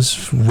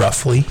videos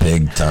roughly.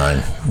 Big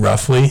time.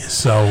 Roughly.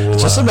 So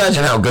just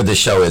imagine how good this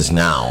show is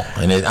now.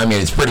 And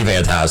it's pretty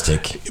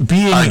fantastic.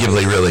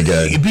 Arguably really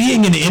good.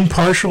 Being an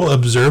impartial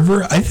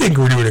observer, I think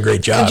we're doing a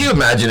great job. Could you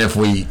imagine if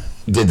we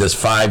did this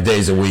 5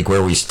 days a week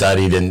where we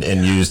studied and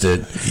used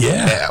it?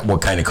 Yeah.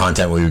 What kind of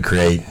content we would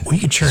create? We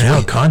could churn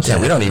out content.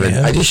 Yeah, we don't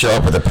even. I just show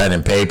up with a pen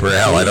and paper.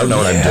 Hell, I don't know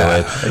what I'm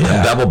doing. Yeah.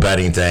 I'm double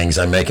betting things.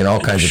 I'm making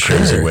all kinds of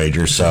crazy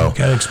wagers. So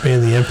gotta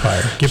expand the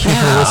empire. Get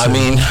people to listen.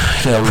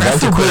 we like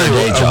to quit our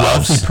day jobs. A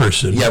wealthy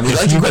person. Yeah, we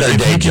like to quit our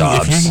day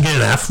jobs. If you can get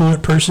an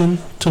affluent person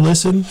to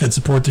listen and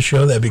support the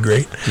show, that'd be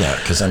great. Yeah,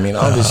 because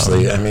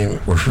obviously,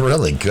 we're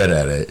really good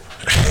at it.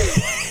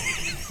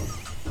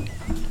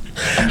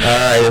 All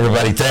right,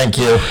 everybody. Thank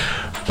you.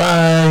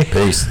 Bye.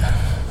 Peace.